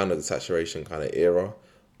big fan of the Saturation kind of era,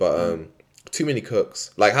 but too many cooks.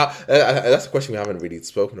 Like how that's a question we haven't really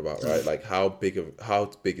spoken about, right? Like how big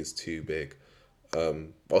is too big?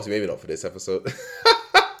 Obviously, maybe not for this episode.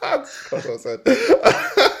 That's what I said.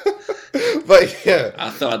 But yeah, I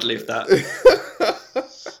thought I'd leave that.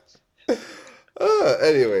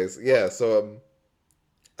 Anyways, so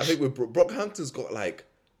I think with Brockhampton's got like,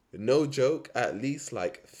 no joke, at least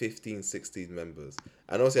like 15, 16 members.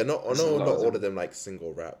 And obviously, I know not all of them like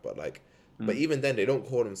single rap, but like, but even then, they don't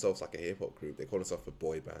call themselves like a hip hop group. They call themselves a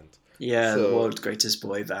boy band. Yeah, so, the world's greatest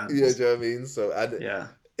boy band. Yeah, do you know what I mean? So, and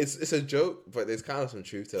it's a joke, but there's kind of some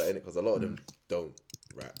truth to that in it because a lot of them don't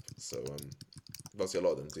rap. So, obviously, a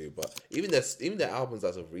lot of them do. But even their albums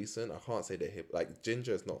as of recent, I can't say they're hip. Like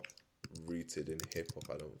Ginger is not rooted in hip hop.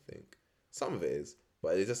 I don't think some of it is,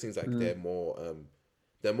 but it just seems like they're more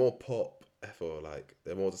pop. I feel like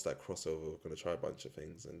they're more just like crossover. We're gonna try a bunch of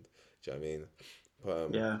things, and do you know what I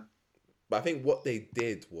mean? But I think what they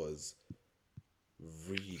did was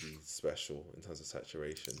really special in terms of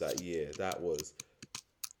Saturation that year. That was.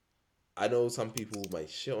 I know some people might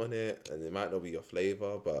shit on it, and it might not be your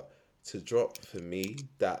flavor, but to drop for me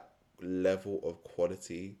that level of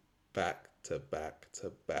quality back to back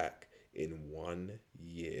to back in 1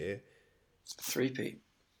 year, 3P.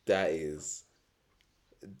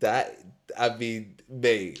 I mean,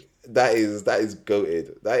 mate, that is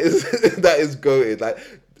goated. That is goated. Like,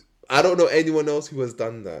 I don't know anyone else who has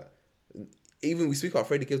done that. Even we speak about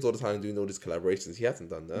Freddie Gibbs all the time doing all these collaborations. He hasn't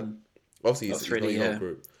done that. Obviously, he's not in your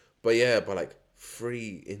group. But but like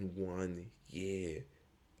 3 in 1 year.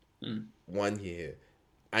 1 year.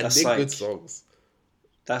 And they're like, good songs.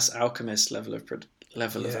 That's Alchemist level of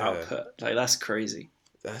output. Like, that's crazy.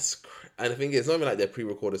 And the thing is, it's not even like they're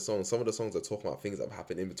pre-recorded songs. Some of the songs are talking about things that have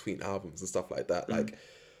happened in between albums and stuff like that. Like,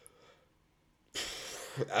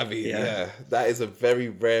 I mean, that is a very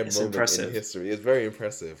rare moment in history. It's very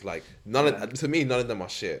impressive. Like to me, none of them are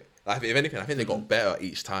shit. Like, if anything, I think they got better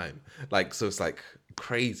each time. Like, so it's like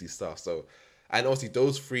crazy stuff. So, and obviously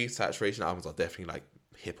those 3 Saturation albums are definitely like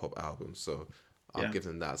hip hop albums. So I'll give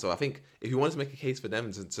them that. So I think if you wanted to make a case for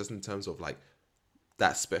them, just in terms of like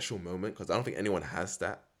that special moment, because I don't think anyone has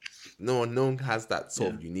that. No one has that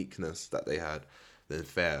sort of uniqueness that they had. Then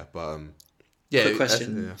fair, but quick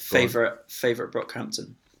question: favorite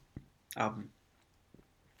Brockhampton album?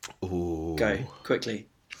 Ooh. Go quickly.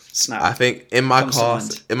 Snap. I think in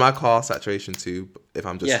my car, Saturation 2. If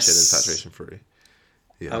I'm just chilling, Saturation 3.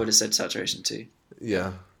 Yeah, I would have said Saturation 2.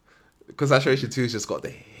 Yeah, because Saturation 2's just got the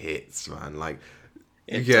hits, man. Like,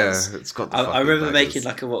 it's got. I remember making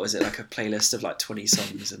like a playlist of like 20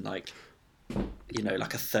 songs, and like, you know,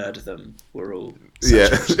 like a third of them were all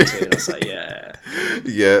Saturation 2, and I was like,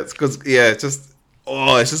 it's because it's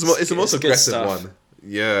the most aggressive one.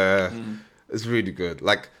 Yeah, it's really good.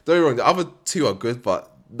 Like, don't get me wrong, the other 2 are good, but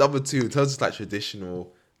number 2, in terms of like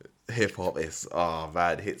traditional hip hop, it's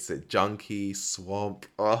hits it. Junkie, Swamp.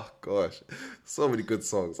 Oh gosh, so many good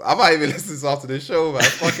songs. I might even listen to this after the show, man.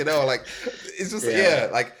 Fucking hell, like, it's just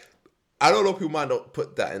like, I don't know if people might not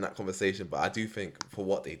put that in that conversation, but I do think for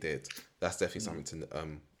what they did, that's definitely something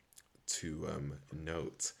to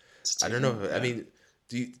note. I don't know. I mean,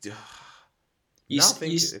 you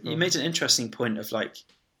made an interesting point of like,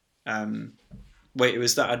 wait,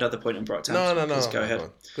 was that another point on Brocktown? No. Go ahead.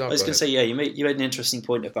 I was going to say, you made an interesting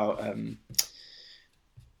point about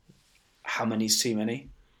how many's too many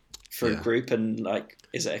for a group, and like,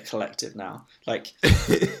 is it a collective now? Like,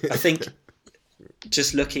 I think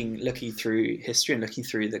just looking through history and looking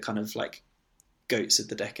through the kind of like goats of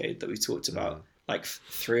the decade that we talked about, like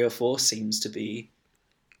 3 or 4 seems to be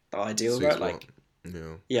the ideal, right? Like,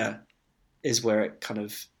 is where it kind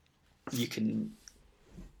of, you can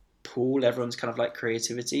pool everyone's kind of like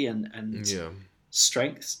creativity and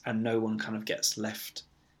strengths, and no one kind of gets left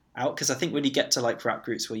out. Because I think when you get to like rap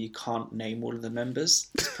groups where you can't name all of the members,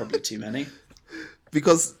 it's probably too many.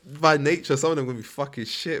 Because by nature, some of them are gonna be fucking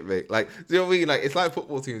shit, mate. Like, do you know what I mean? Like, it's like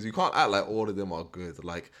football teams. You can't act like all of them are good.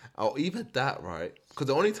 Like, or even that, right? Because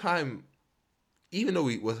the only time, even though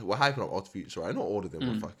we're hyping up Odd Future, right? Not all of them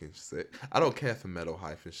are fucking sick. I don't care for mellow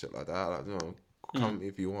hype and shit like that. Like, you know, come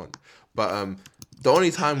if you want. But the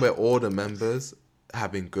only time where all the members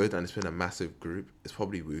have been good and it's been a massive group is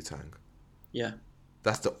probably Wu-Tang. Yeah.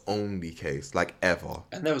 That's the only case, like, ever.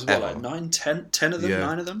 And there was what, like 10 of them,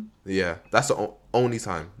 9 of them? Yeah, that's the only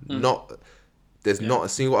time. There's not a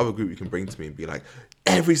single other group you can bring to me and be like,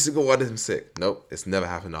 every single one of them sick. Nope, it's never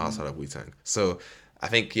happened outside of Wu-Tang. So I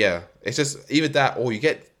think, it's just either that, or you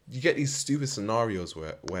get these stupid scenarios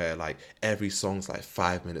where like every song's like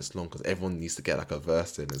 5 minutes long because everyone needs to get like a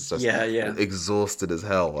verse in. It's just exhausted as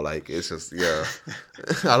hell. Like, it's just I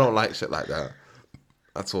don't like shit like that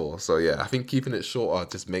at all. So I think keeping it shorter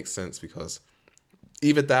just makes sense, because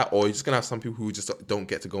either that, or you're just gonna have some people who just don't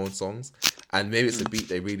get to go on songs, and maybe it's a beat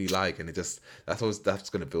they really like, and that's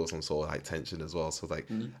gonna build some sort of like tension as well. So like,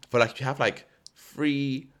 but like, if you have like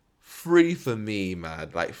three for me, man.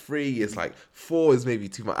 Like, 3 is like, 4 is maybe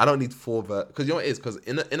too much. I don't need 4 verses, because you know what it is, because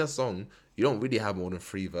in a song you don't really have more than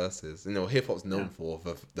 3 verses. You know, hip hop's known for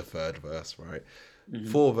the 3rd verse, right?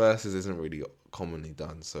 4 verses isn't really commonly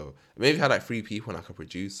done. So maybe if you had like 3 people, like a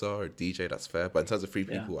producer or a DJ, that's fair. But in terms of 3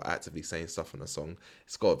 people who are actively saying stuff in a song,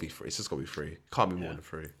 it's got to be 3. It's just got to be 3. Can't be more than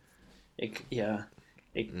 3. I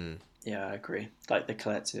agree. Like, the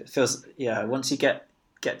collective, it feels, once you get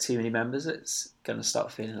too many members, it's gonna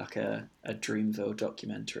start feeling like a Dreamville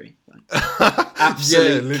documentary. Like,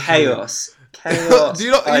 absolute chaos. Do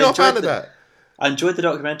you're not a fan of that? I enjoyed the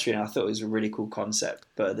documentary and I thought it was a really cool concept,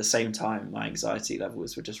 but at the same time, my anxiety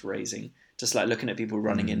levels were just raising. Just like looking at people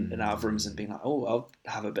running in and out of rooms and being like, "Oh, I'll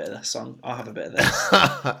have a bit of this song. I'll have a bit of this."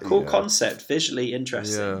 Cool concept, visually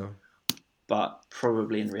interesting, but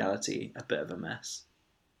probably in reality a bit of a mess.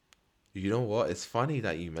 You know what? It's funny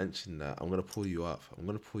that you mentioned that. I'm gonna pull you up,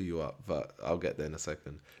 but I'll get there in a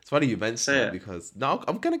second. It's funny you mentioned that, because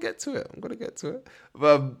I'm gonna get to it.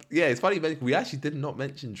 But it's funny we actually did not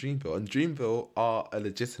mention Dreamville, and Dreamville are a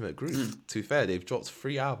legitimate group. To be fair, they've dropped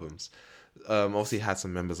 3 albums. Obviously had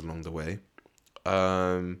some members along the way,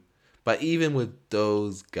 but even with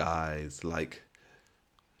those guys, like,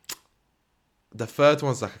 the 3rd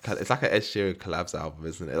one's like it's like an Ed Sheeran collabs album,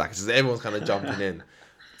 isn't it? Like, it's just everyone's kind of jumping in.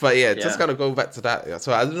 But just kind of go back to that.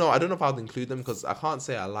 So I don't know if I'd include them, because I can't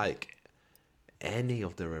say I like any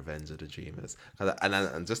of the Revenge of the Dreamers.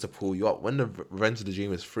 And just to pull you up, when the Revenge of the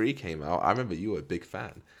Dreamers 3 came out, I remember you were a big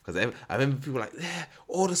fan. Because I remember people were like, yeah,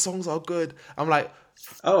 all the songs are good. I'm like,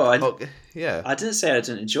 yeah. I didn't say I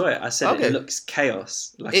didn't enjoy it. I said it looks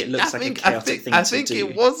chaos. Like it looks like a chaotic thing to do. I think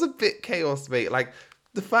it was a bit chaos, mate. Like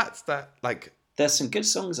the fact that like there's some good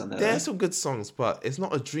songs on there. There's some good songs, but it's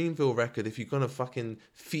not a Dreamville record if you're gonna fucking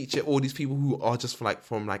feature all these people who are just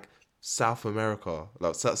from South America,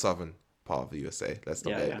 like southern part of the USA. Let's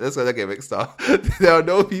not get mixed up. There are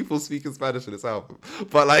no people speaking Spanish in this album,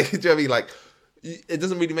 but like, do you know what I mean? Like, it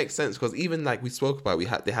doesn't really make sense because even like we spoke about,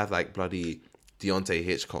 they have like bloody Deontay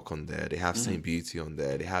Hitchcock on there. They have Saint Beauty on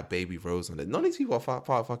there. They have Baby Rose on there. None of these people are part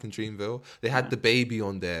of fucking Dreamville. They had the Baby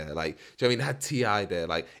on there. Like, do you know what I mean? They had T.I. there.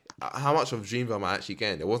 Like, how much of Dreamville am I actually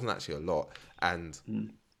getting? There wasn't actually a lot. And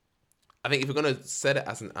I think if you're gonna set it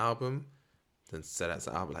as an album, then set it as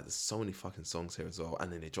an album. Like, there's so many fucking songs here as well.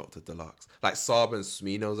 And then they dropped the deluxe. Like, Saab and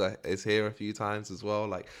Sminos is here a few times as well.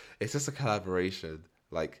 Like, it's just a collaboration.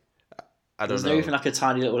 Like, I don't know. There's even like a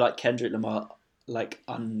tiny little like Kendrick Lamar like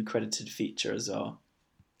uncredited feature as well.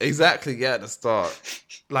 Exactly, yeah, at the start.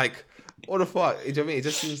 Like, what the fuck? Do you know what I mean? It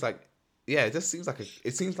just seems like, yeah, it seems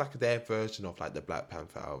like their version of like the Black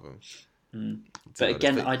Panther album. But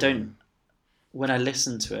again, I don't. When I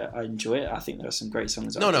listen to it, I enjoy it. I think there are some great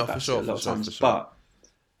songs. For sure. But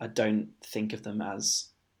I don't think of them as.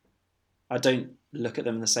 I don't look at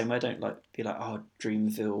them in the same way. I don't be like, oh,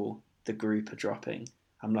 Dreamville, the group are dropping.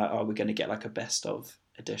 I'm like, oh, we're going to get like a best of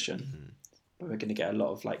edition. But we're going to get a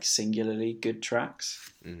lot of like singularly good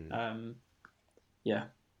tracks. Yeah,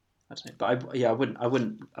 I don't know. But I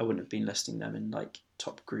wouldn't have been listing them in like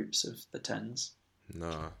top groups of the tens.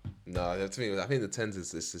 No. To me, I think the tens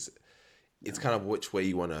is it's kind of which way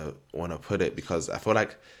you wanna put it, because I feel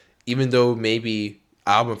like even though maybe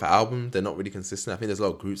album for album they're not really consistent, I think there's a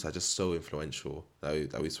lot of groups that are just so influential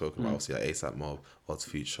that we've spoken about. Obviously, like ASAP Mob, Odds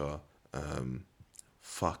Future,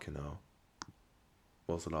 fucking hell.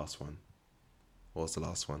 What was the last one?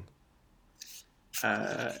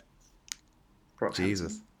 Brockhampton.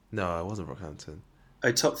 Jesus. No, it wasn't Brockhampton.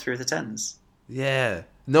 Oh, top 3 of the tens? Yeah.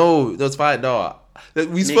 No, that's fine. No.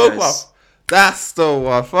 We spoke about... That's the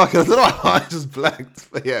one. Fuck, I don't know how I just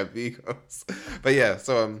blanked. But yeah, Migos. But yeah,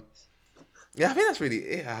 so... yeah, I think that's really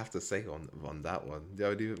it I have to say on that one. Do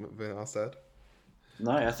you have anything else said?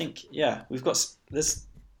 No, I think, yeah, we've got... There's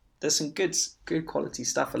some good quality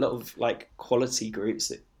stuff. A lot of, like, quality groups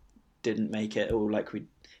that didn't make it, or, like, we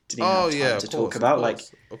didn't even have time to talk about.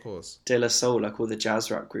 Of course. De La Soul, like, all the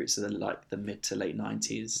jazz rock groups of the mid to late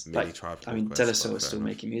 90s. Like, I mean, De La Soul is still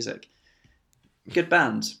making music. Good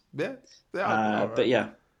band. Yeah. But yeah,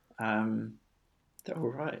 they're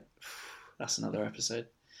all right. That's another episode.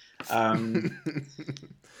 For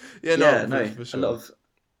sure.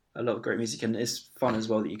 A lot of great music, and it's fun as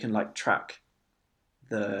well that you can like track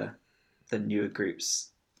the newer groups,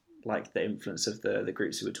 like the influence of the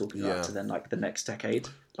groups who were talking about to then like the next decade,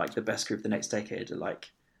 like the best group the next decade are like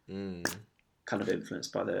kind of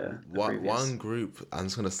influenced by the one group. I'm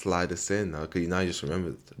just gonna slide this in now because now you just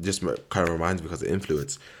remembered, just kind of reminds me because of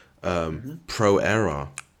influence. Pro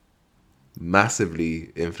Era,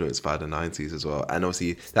 massively influenced by the 90s as well, and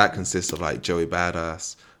obviously that consists of like Joey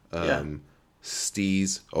Badass,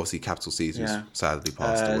 Steez, obviously Capital Steez, who's sadly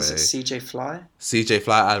passed away. CJ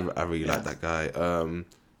Fly, I really like that guy.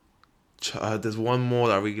 There's one more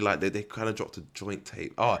that I really like. They kind of dropped a joint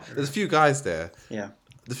tape. There's a few guys there.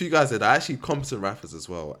 The few guys there that are actually competent rappers as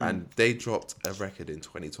well, and they dropped a record in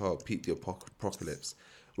 2012, Pete the Apocalypse,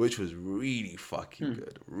 which was really fucking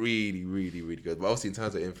good. Really, really, really good. But obviously in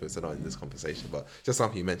terms of influence, they're not in this conversation, but just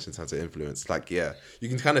something you mentioned in terms of influence, like, yeah, you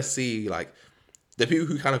can kind of see, like, the people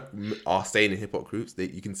who kind of are staying in hip-hop groups,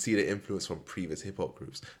 you can see the influence from previous hip-hop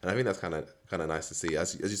groups. And I think that's kind of nice to see.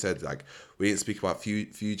 As you said, like, we didn't speak about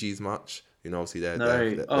Fugees much. You know, obviously they're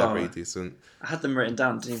pretty decent. I had them written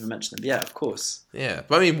down, didn't even mention them. Yeah, of course. Yeah,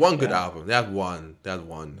 but I mean, one good album. They had one.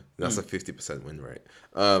 That's a 50% win rate.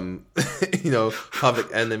 You know, Public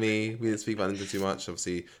Enemy. We didn't speak about them too much.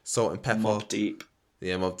 Obviously, Salt and Pepper. Mobb Deep.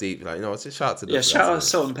 Yeah, Mobb Deep. Like, you know, just shout out to the shout out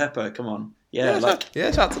Salt and Pepper. Come on. Shout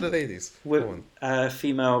out to the ladies. Come on.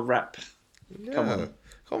 Female rap. Come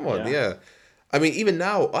on. Yeah. I mean, even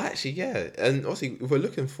now, actually, yeah. And obviously, if we're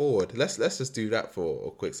looking forward, let's just do that for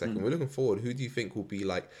a quick second. We're looking forward. Who do you think will be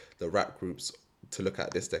like the rap groups to look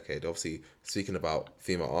at this decade? Obviously, speaking about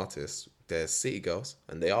female artists, there's City Girls,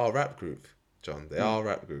 and they are a rap group, John. They are a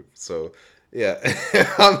rap group. So, yeah.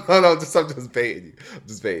 I'm just baiting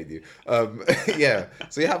you. Yeah.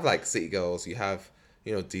 So you have like City Girls. You have,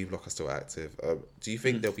 you know, D Block are still active. Do you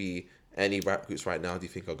think there'll be any rap groups right now do you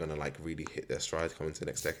think are gonna like really hit their stride coming to the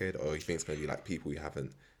next decade, or you think it's gonna be like people you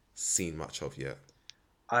haven't seen much of yet?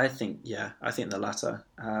 I think the latter.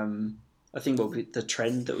 I think the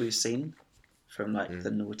trend that we've seen from like the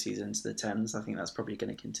noughties into the tens, I think that's probably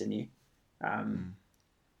going to continue.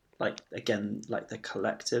 Like again, like the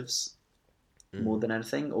collectives more than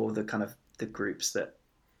anything, or the kind of the groups that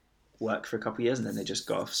work for a couple of years and then they just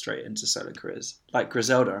go off straight into solo careers. Like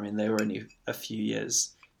Griselda, I mean, they were only a few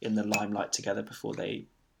years in the limelight together before they,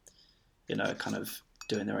 kind of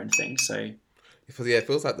doing their own thing. So it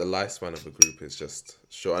feels like the lifespan of the group is just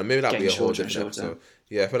short, and maybe that'll be a whole different episode.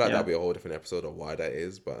 Yeah, I feel like that'll be a whole different episode of why that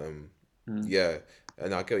is. But yeah,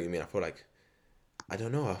 and I get what you mean. I feel like I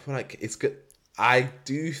don't know. I feel like it's good. I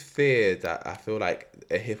do fear that I feel like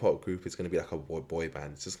a hip hop group is going to be like a boy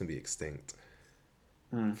band. It's just going to be extinct.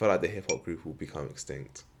 I feel like the hip hop group will become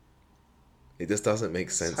extinct. It just doesn't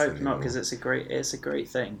make sense. I hope not, because it's a great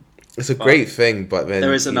thing. It's a great thing, but then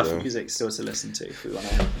there is enough music still to listen to if we want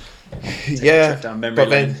to take a trip down memory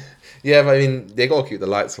lane. But I mean, they gotta keep the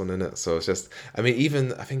lights on, innit? So it's just, I mean,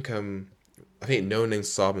 even I think No Name,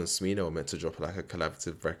 Saab and Smino were meant to drop like a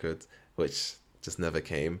collaborative record, which just never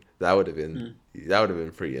came. That would have been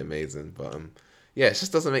pretty amazing, but yeah, it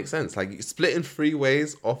just doesn't make sense. Like, you split in 3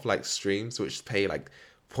 ways off like streams, which pay like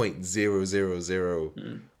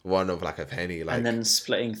 0.0001 of like a penny, like, and then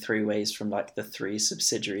splitting 3 ways from like the 3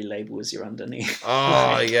 subsidiary labels you're underneath. Oh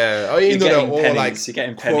like, yeah, oh, you know, they're all pennies, like you're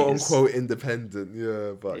getting quote pennies. unquote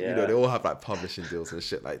independent, but you know, they all have like publishing deals and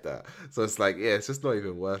shit like that. So it's like, yeah, it's just not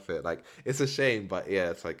even worth it. Like, it's a shame, but yeah,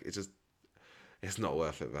 it's like it's not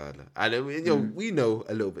worth it, man. And we know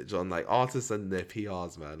a little bit, John. Like, artists and their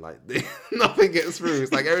PRs, man. Like, nothing gets through.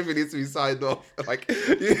 It's like everything needs to be signed off. Like,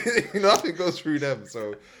 nothing goes through them.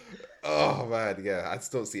 So, oh man, yeah. I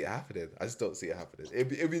just don't see it happening.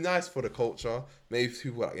 It'd be nice for the culture. Maybe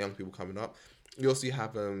people like young people coming up. You also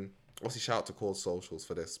have obviously shout out to Core Socials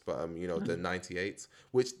for this, but the 98s,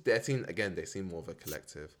 which they seem more of a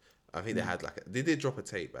collective. I think they had they did drop a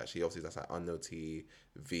tape actually. Obviously, that's like Unknown T,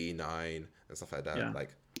 V9, and stuff like that. Yeah.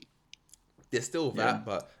 Like, there's still that,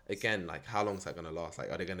 but again, like, how long is that gonna last? Like,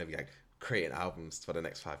 are they gonna be like creating albums for the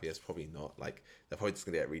next 5 years? Probably not. Like, they're probably just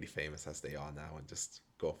gonna get really famous as they are now and just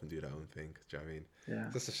go off and do their own thing. Do you know what I mean? Yeah,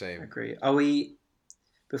 it's just a shame. I agree. Are we,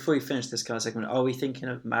 before we finish this kind of segment, are we thinking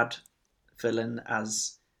of Mad Villain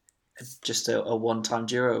as just a one-time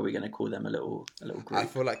duo? Or are we going to call them a little group? I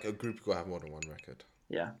feel like a group could have more than one record.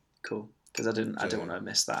 Yeah. Cool, because I didn't want to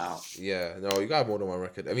miss that out. Yeah, no, you got more than one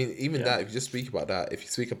record. I mean, even that, if you just speak about that, if you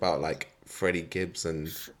speak about like Freddie Gibbs and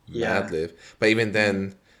Madlib, but even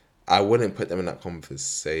then, I wouldn't put them in that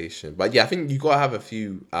conversation. But yeah, I think you gotta have a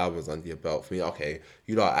few albums under your belt for me. Okay,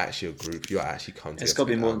 you are actually a group. You are actually come together. It's got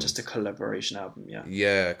to be more than just a collaboration album. Yeah.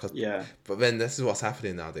 Yeah. But then this is what's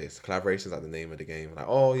happening nowadays. Collaborations are the name of the game. Like,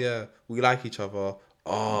 oh yeah, we like each other.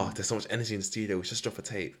 Oh, there's so much energy in the studio. We just drop a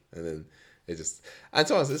tape, and then. It just, and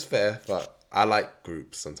to us, it's fair, but I like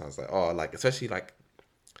groups sometimes. Like, especially like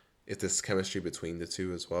if there's chemistry between the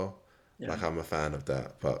two as well. Yeah. Like, I'm a fan of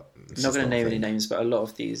that. But I'm not going to name any names, but a lot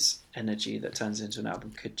of these energy that turns into an album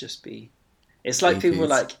could just be. It's like EPs. People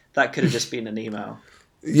like that could have just been an email.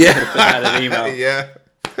 Yeah, an email. Yeah.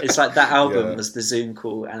 It's like that album was the Zoom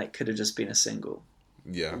call, and it could have just been a single.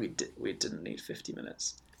 Yeah, we didn't need 50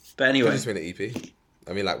 minutes. But anyway, could have just been an EP.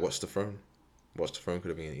 I mean, like Watch the Throne. Watch the Throne could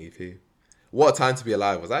have been an EP. What a Time to Be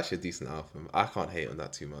Alive was actually a decent album. I can't hate on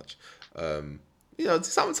that too much.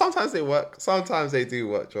 Sometimes they work. Sometimes they do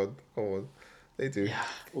work, John. Come on. They do. Yeah,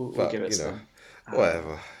 we'll give it some.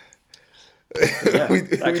 Whatever. Yeah,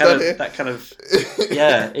 that kind of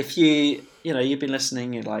yeah, if you've been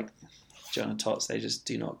listening, you're like, John and Tots, they just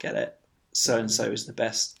do not get it. So and so is the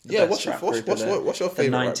best. What's your favorite the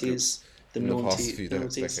 90s, in the past few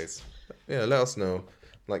decades? Yeah, let us know.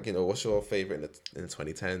 Like, what's your favorite in the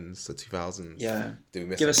 2010s, the 2000s? Yeah. Did we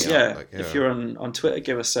miss give us, if you're on Twitter,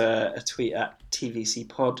 give us a tweet at TVC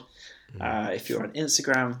Pod. If you're on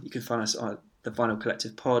Instagram, you can find us on the Vinyl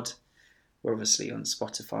Collective Pod. We're obviously on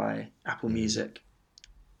Spotify, Apple Music,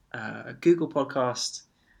 Google Podcast.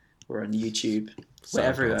 We're on YouTube. We're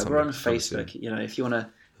everywhere. We're on Facebook. If you want to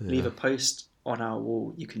leave a post on our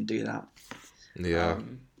wall, you can do that. Yeah.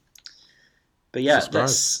 But yeah,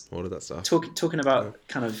 let's all of that stuff. Talking about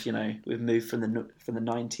kind of we've moved from the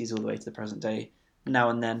 90s all the way to the present day. Now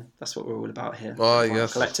and then, that's what we're all about here. Oh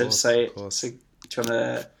yes, Collective. Of course. So do you want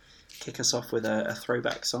to kick us off with a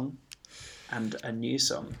throwback song and a new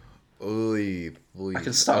song? Oy. I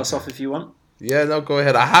can start us off if you want. Yeah, no, go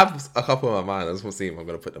ahead. I have a couple in my mind. I just want to see if I'm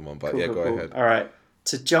going to put them on. But go ahead. All right.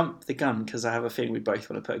 To jump the gun, because I have a feeling we both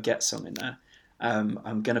want to put a Ghetts song in there.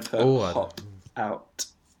 I'm going to put Hot Out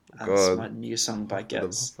That's my new song by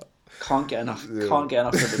Ghetts. Can't get enough. Can't get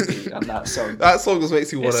enough of the beat on that song. That song just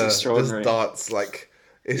makes you want to just dance. Like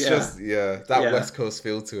it's just that West Coast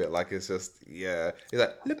feel to it. Like it's just It's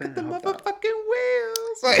like look at the motherfucking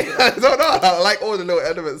wheels. Like I don't know. I like all the little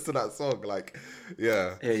elements to that song. Like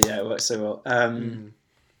yeah, it works so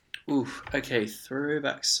well. Okay,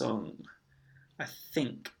 throwback song. I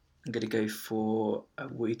think I'm gonna go for a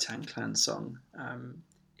Wu-Tang Clan song.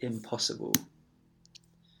 Impossible.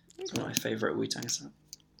 It's one of my favourite Wu-Tang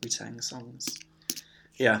songs.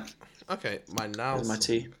 Yeah. Okay, my now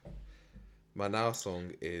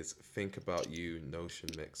song is Think About You Notion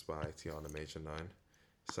Mix by Tiana Major 9.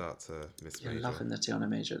 Shout out to Miss Major. You're loving the Tiana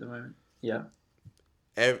Major at the moment. Yeah.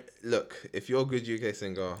 Look, if you're a good UK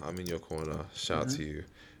singer, I'm in your corner. Shout out to you.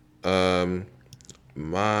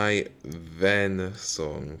 My then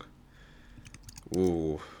song.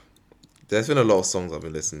 Ooh. There's been a lot of songs I've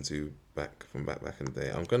been listening to back in the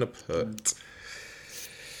day. I'm gonna put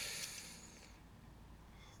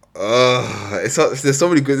there's so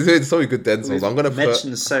many good then songs. I'm gonna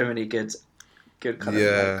mention so many good kind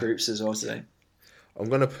of groups as well today. I'm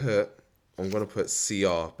gonna put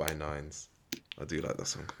CR by Nines. I do like that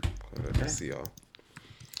song. CR.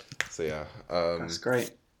 So yeah, that's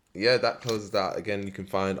great. Yeah, that closes that. Again, you can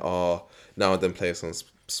find our Now and Then playlist on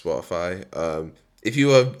Spotify. If you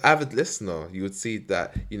were an avid listener, you would see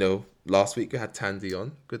that, last week we had Tandy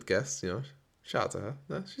on. Good guest, Shout out to her.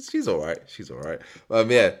 No, she's all right.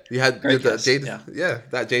 You had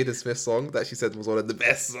that Jada Smith song that she said was one of the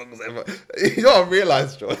best songs ever. You know what I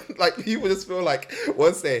realised, John? Like, people just feel like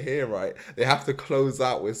once they're here, right, they have to close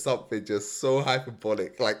out with something just so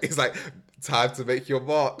hyperbolic. Like, it's like, time to make your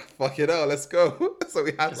mark. Fucking hell, let's go. So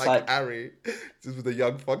we had like Harry, just with a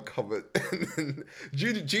Young Fun comment. And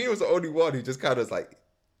Junior was the only one who just kind of was like,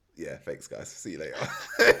 yeah, thanks guys, see you later.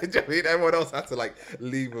 Do you know what I mean? Everyone else had to like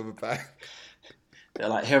leave with a bang. They're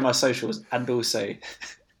like, here are my socials, and also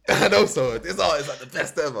it's like the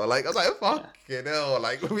best ever. Like I was like, fucking hell,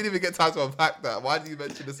 like we didn't even get time to unpack that. Why did you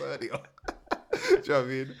mention this earlier? Do you know what I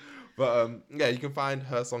mean? But you can find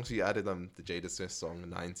her song. She added the Jada Smith song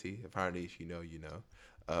 90. Apparently, if you know, you know.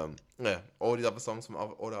 All the other songs from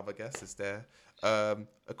all the other guests is there. A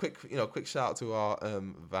quick shout out to our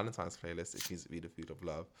Valentine's playlist. It needs to be the Food of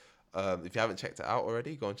Love. If you haven't checked it out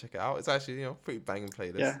already, go and check it out. It's actually pretty banging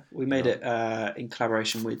playlist. Yeah, we made it in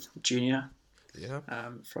collaboration with Junior. Yeah.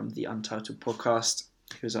 From the Untitled podcast,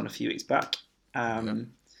 who was on a few weeks back. And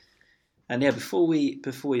yeah, before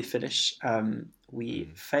we finish, we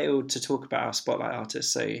failed to talk about our spotlight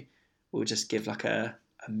artists, so we'll just give like a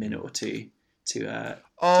minute or two to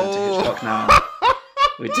Hitchcock now.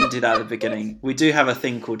 We didn't do that at the beginning. We do have a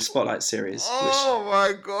thing called Spotlight Series. Oh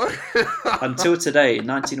my god! Until today,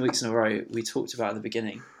 19 weeks in a row, we talked about at the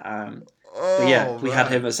beginning. But yeah, we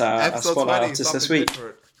had him as our spotlight artist this week.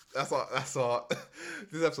 Different. That's all.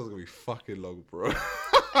 This episode's gonna be fucking long, bro.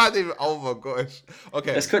 I didn't even, oh my gosh.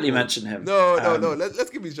 Okay. Let's quickly mention him. No. Let's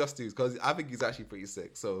give him just dues because I think he's actually pretty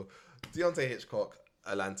sick. So, Deontay Hitchcock,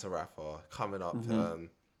 Atlanta rapper, coming up.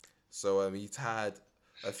 He's had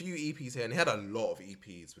a few EPs here, and he had a lot of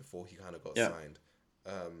EPs before he kind of got signed.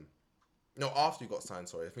 After he got signed,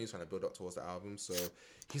 sorry. I think he's trying to build up towards the album. So,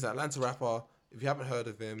 he's an Atlanta rapper. If you haven't heard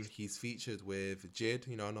of him, he's featured with Jid.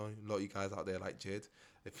 I know a lot of you guys out there like Jid.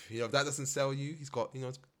 If that doesn't sell you, he's got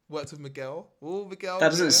worked with Miguel. Oh, Miguel. That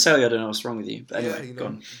doesn't sell you. I don't know what's wrong with you. But anyway, go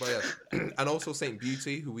on. But yeah, and also Saint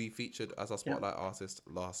Beauty, who we featured as our spotlight artist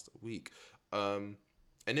last week.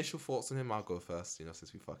 Initial thoughts on him. I'll go first.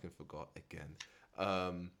 Since we fucking forgot again.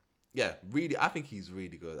 Really, I think he's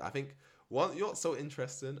really good. I think what's so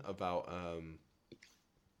interesting about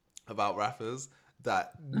rappers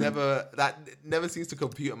that never seems to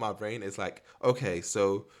compute in my brain is like, okay,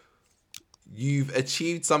 so you've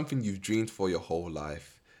achieved something you've dreamed for your whole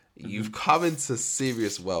life. You've come into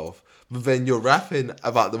serious wealth, but then you're rapping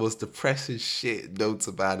about the most depressing shit known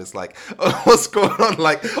to man. It's like, what's going on?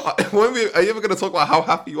 Like, are you ever going to talk about how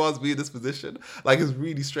happy you are to be in this position? Like, it's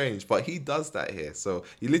really strange, but he does that here. So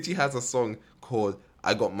he literally has a song called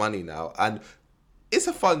I Got Money Now, and it's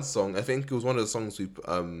a fun song. I think it was one of the songs we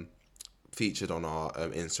featured on our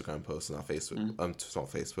Instagram post and our Facebook. It's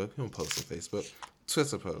not Facebook. We don't post on Facebook.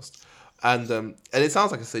 Twitter post. And it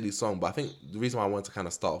sounds like a silly song, but I think the reason why I wanted to kind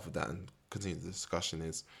of start off with that and continue the discussion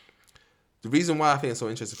is the reason why I think it's so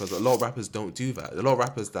interesting because a lot of rappers don't do that. A lot of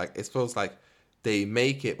rappers, like, it feels like they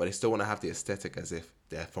make it, but they still want to have the aesthetic as if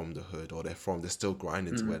they're from the hood or they're still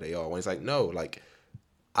grinding to where they are. When it's like, no, like,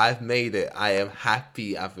 I've made it. I am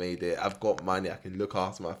happy I've made it. I've got money. I can look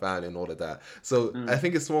after my family and all of that. So I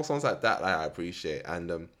think it's small songs like that I appreciate.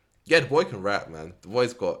 And Yeah, the boy can rap, man. The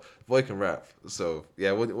boy can rap. So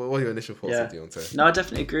yeah, what are your initial thoughts on Deontay? No, I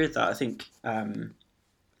definitely agree with that. I think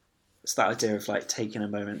it's that idea of like taking a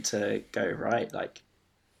moment to go, right, like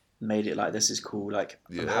made it like, this is cool, like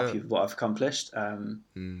I'm happy with what I've accomplished.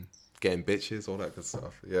 Getting bitches, all that good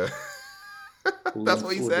stuff. Yeah. That's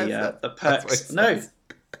what he says. The perks. No,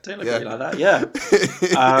 don't look at me like that. Yeah.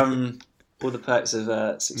 All the perks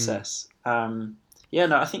of success. Yeah,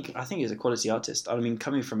 no, I think he's a quality artist. I mean,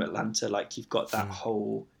 coming from Atlanta, like you've got that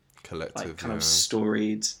whole collective, like kind of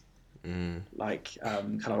storied, like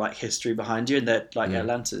kind of like history behind you, and that like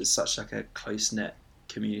Atlanta is such like a close knit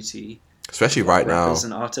community, especially right now, rappers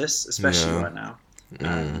and artists, especially right now.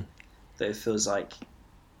 That it feels like,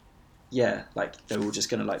 like they're all just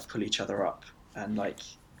gonna like pull each other up and like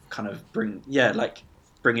kind of bring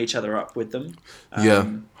each other up with them.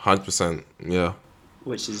 100%. Yeah,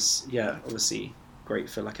 which is obviously great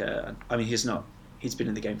for like I mean, he's been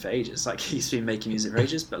in the game for ages, like he's been making music for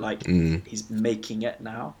ages, but like he's making it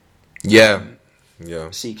now.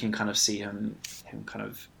 So you can kind of see him kind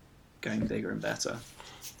of going bigger and better.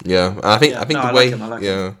 And I think the way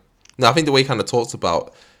I think the way he kind of talks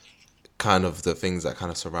about kind of the things that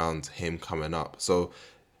kind of surround him coming up. So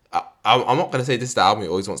I'm not gonna say this is the album he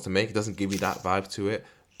always wants to make. It doesn't give me that vibe to it,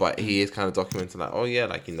 but he is kind of documenting like, oh yeah,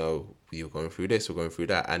 like, you know, we were going through this, we're going through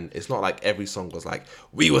that, and it's not like every song was like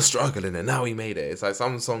we were struggling and now we made it. It's like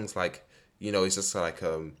some songs, like, you know, it's just like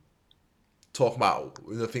talk about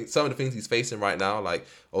some of the things he's facing right now, like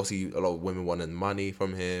obviously a lot of women wanting money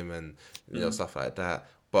from him and you know, stuff like that.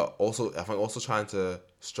 But also, I think also trying to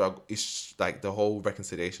struggle, it's like the whole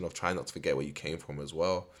reconciliation of trying not to forget where you came from as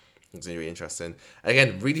well. It's really interesting. And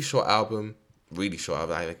again, really short album. I think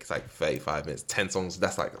it's like 35 minutes, 10 songs.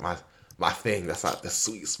 That's like my thing. That's like the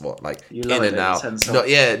sweet spot. Like you in and out.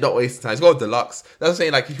 Not wasting time. It's got a deluxe. That's what I'm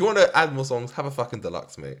saying. Like if you want to add more songs, have a fucking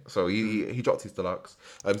deluxe, mate. So he dropped his deluxe.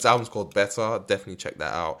 His album's called Better. Definitely check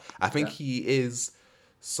that out. I think he is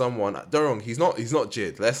someone. Don't get me wrong. He's not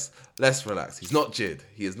Jid. Let's relax. He's not Jid.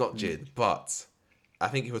 He is not Jid. But I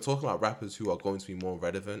think if we're talking about rappers who are going to be more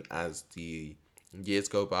relevant as the years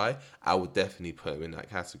go by, I would definitely put him in that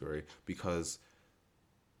category, because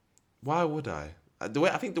why would I? I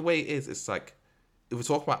think the way it is, it's like if we're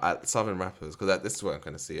talking about Southern rappers, because this is where I'm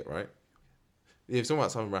going to see it, right? If you're talking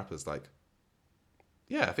about Southern rappers, like,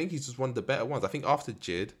 I think he's just one of the better ones. I think after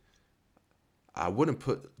Jid, I wouldn't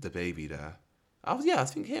put the Baby there. I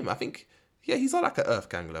think him. I think he's on like an Earth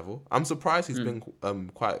Gang level. I'm surprised he's been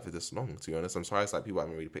quiet for this long, to be honest. I'm surprised like people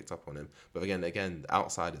haven't really picked up on him. But again,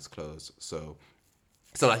 outside is closed, so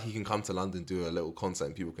it's not like he can come to London, do a little concert,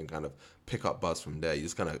 and people can kind of pick up buzz from there. You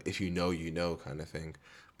just kind of, if you know, kind of thing.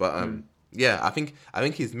 But I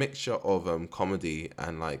think his mixture of comedy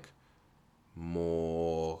and like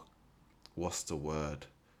more, what's the word,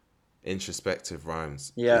 introspective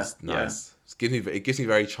rhymes is nice. It gives me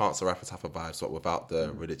very Chance the Rapper type of vibes, but without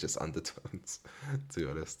the religious undertones. To be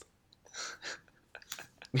honest.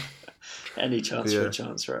 Any chance for a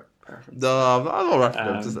Chance Rap? No, I'm not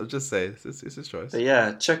rapping. I'm just saying it's his choice.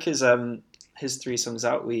 But check his 3 songs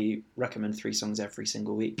out. We recommend 3 songs every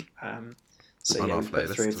single week. So we put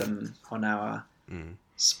 3 of them on our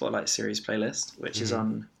Spotlight Series playlist, which is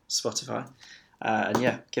on Spotify.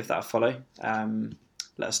 And give that a follow.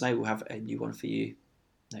 Let us know. We'll have a new one for you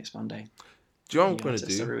next Monday. Do you know what I'm going to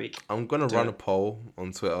do? Every week. I'm going to run a poll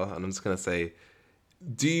on Twitter, and I'm just going to say,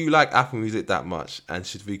 do you like Apple Music that much, and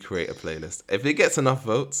should we create a playlist? If it gets enough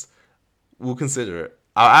votes, we'll consider it.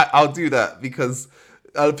 I'll do that, because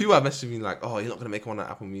people have messaged me like, oh, you're not going to make one on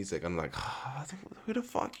Apple Music. I'm like, who the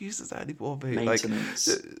fuck uses that anymore, babe? Maintenance.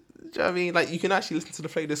 Like, do you know what I mean? Like, you can actually listen to the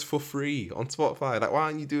playlist for free on Spotify. Like, why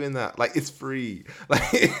aren't you doing that? Like, it's free.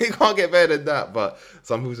 Like, it can't get better than that. But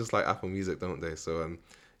some people just like Apple Music, don't they? So,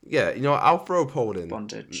 I'll throw a poll in.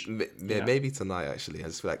 Bondage. Maybe tonight, actually. I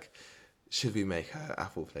just feel like, should we make an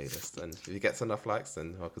Apple playlist? And if it gets enough likes,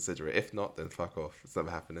 then I'll consider it. If not, then fuck off. It's never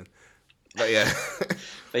happening. But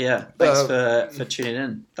thanks for tuning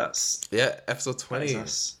in. That's episode 20.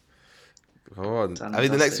 Come on. Fantastic. I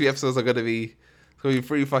think the next few episodes are gonna be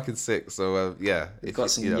pretty fucking sick. So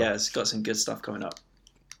it's got some good stuff coming up.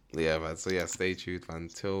 Yeah, man. So stay tuned, man.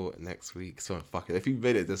 Until next week. So fuck it. If you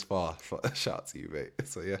made it this far, shout out to you, mate.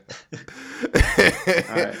 So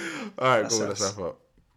All right. Cool. Let's wrap up.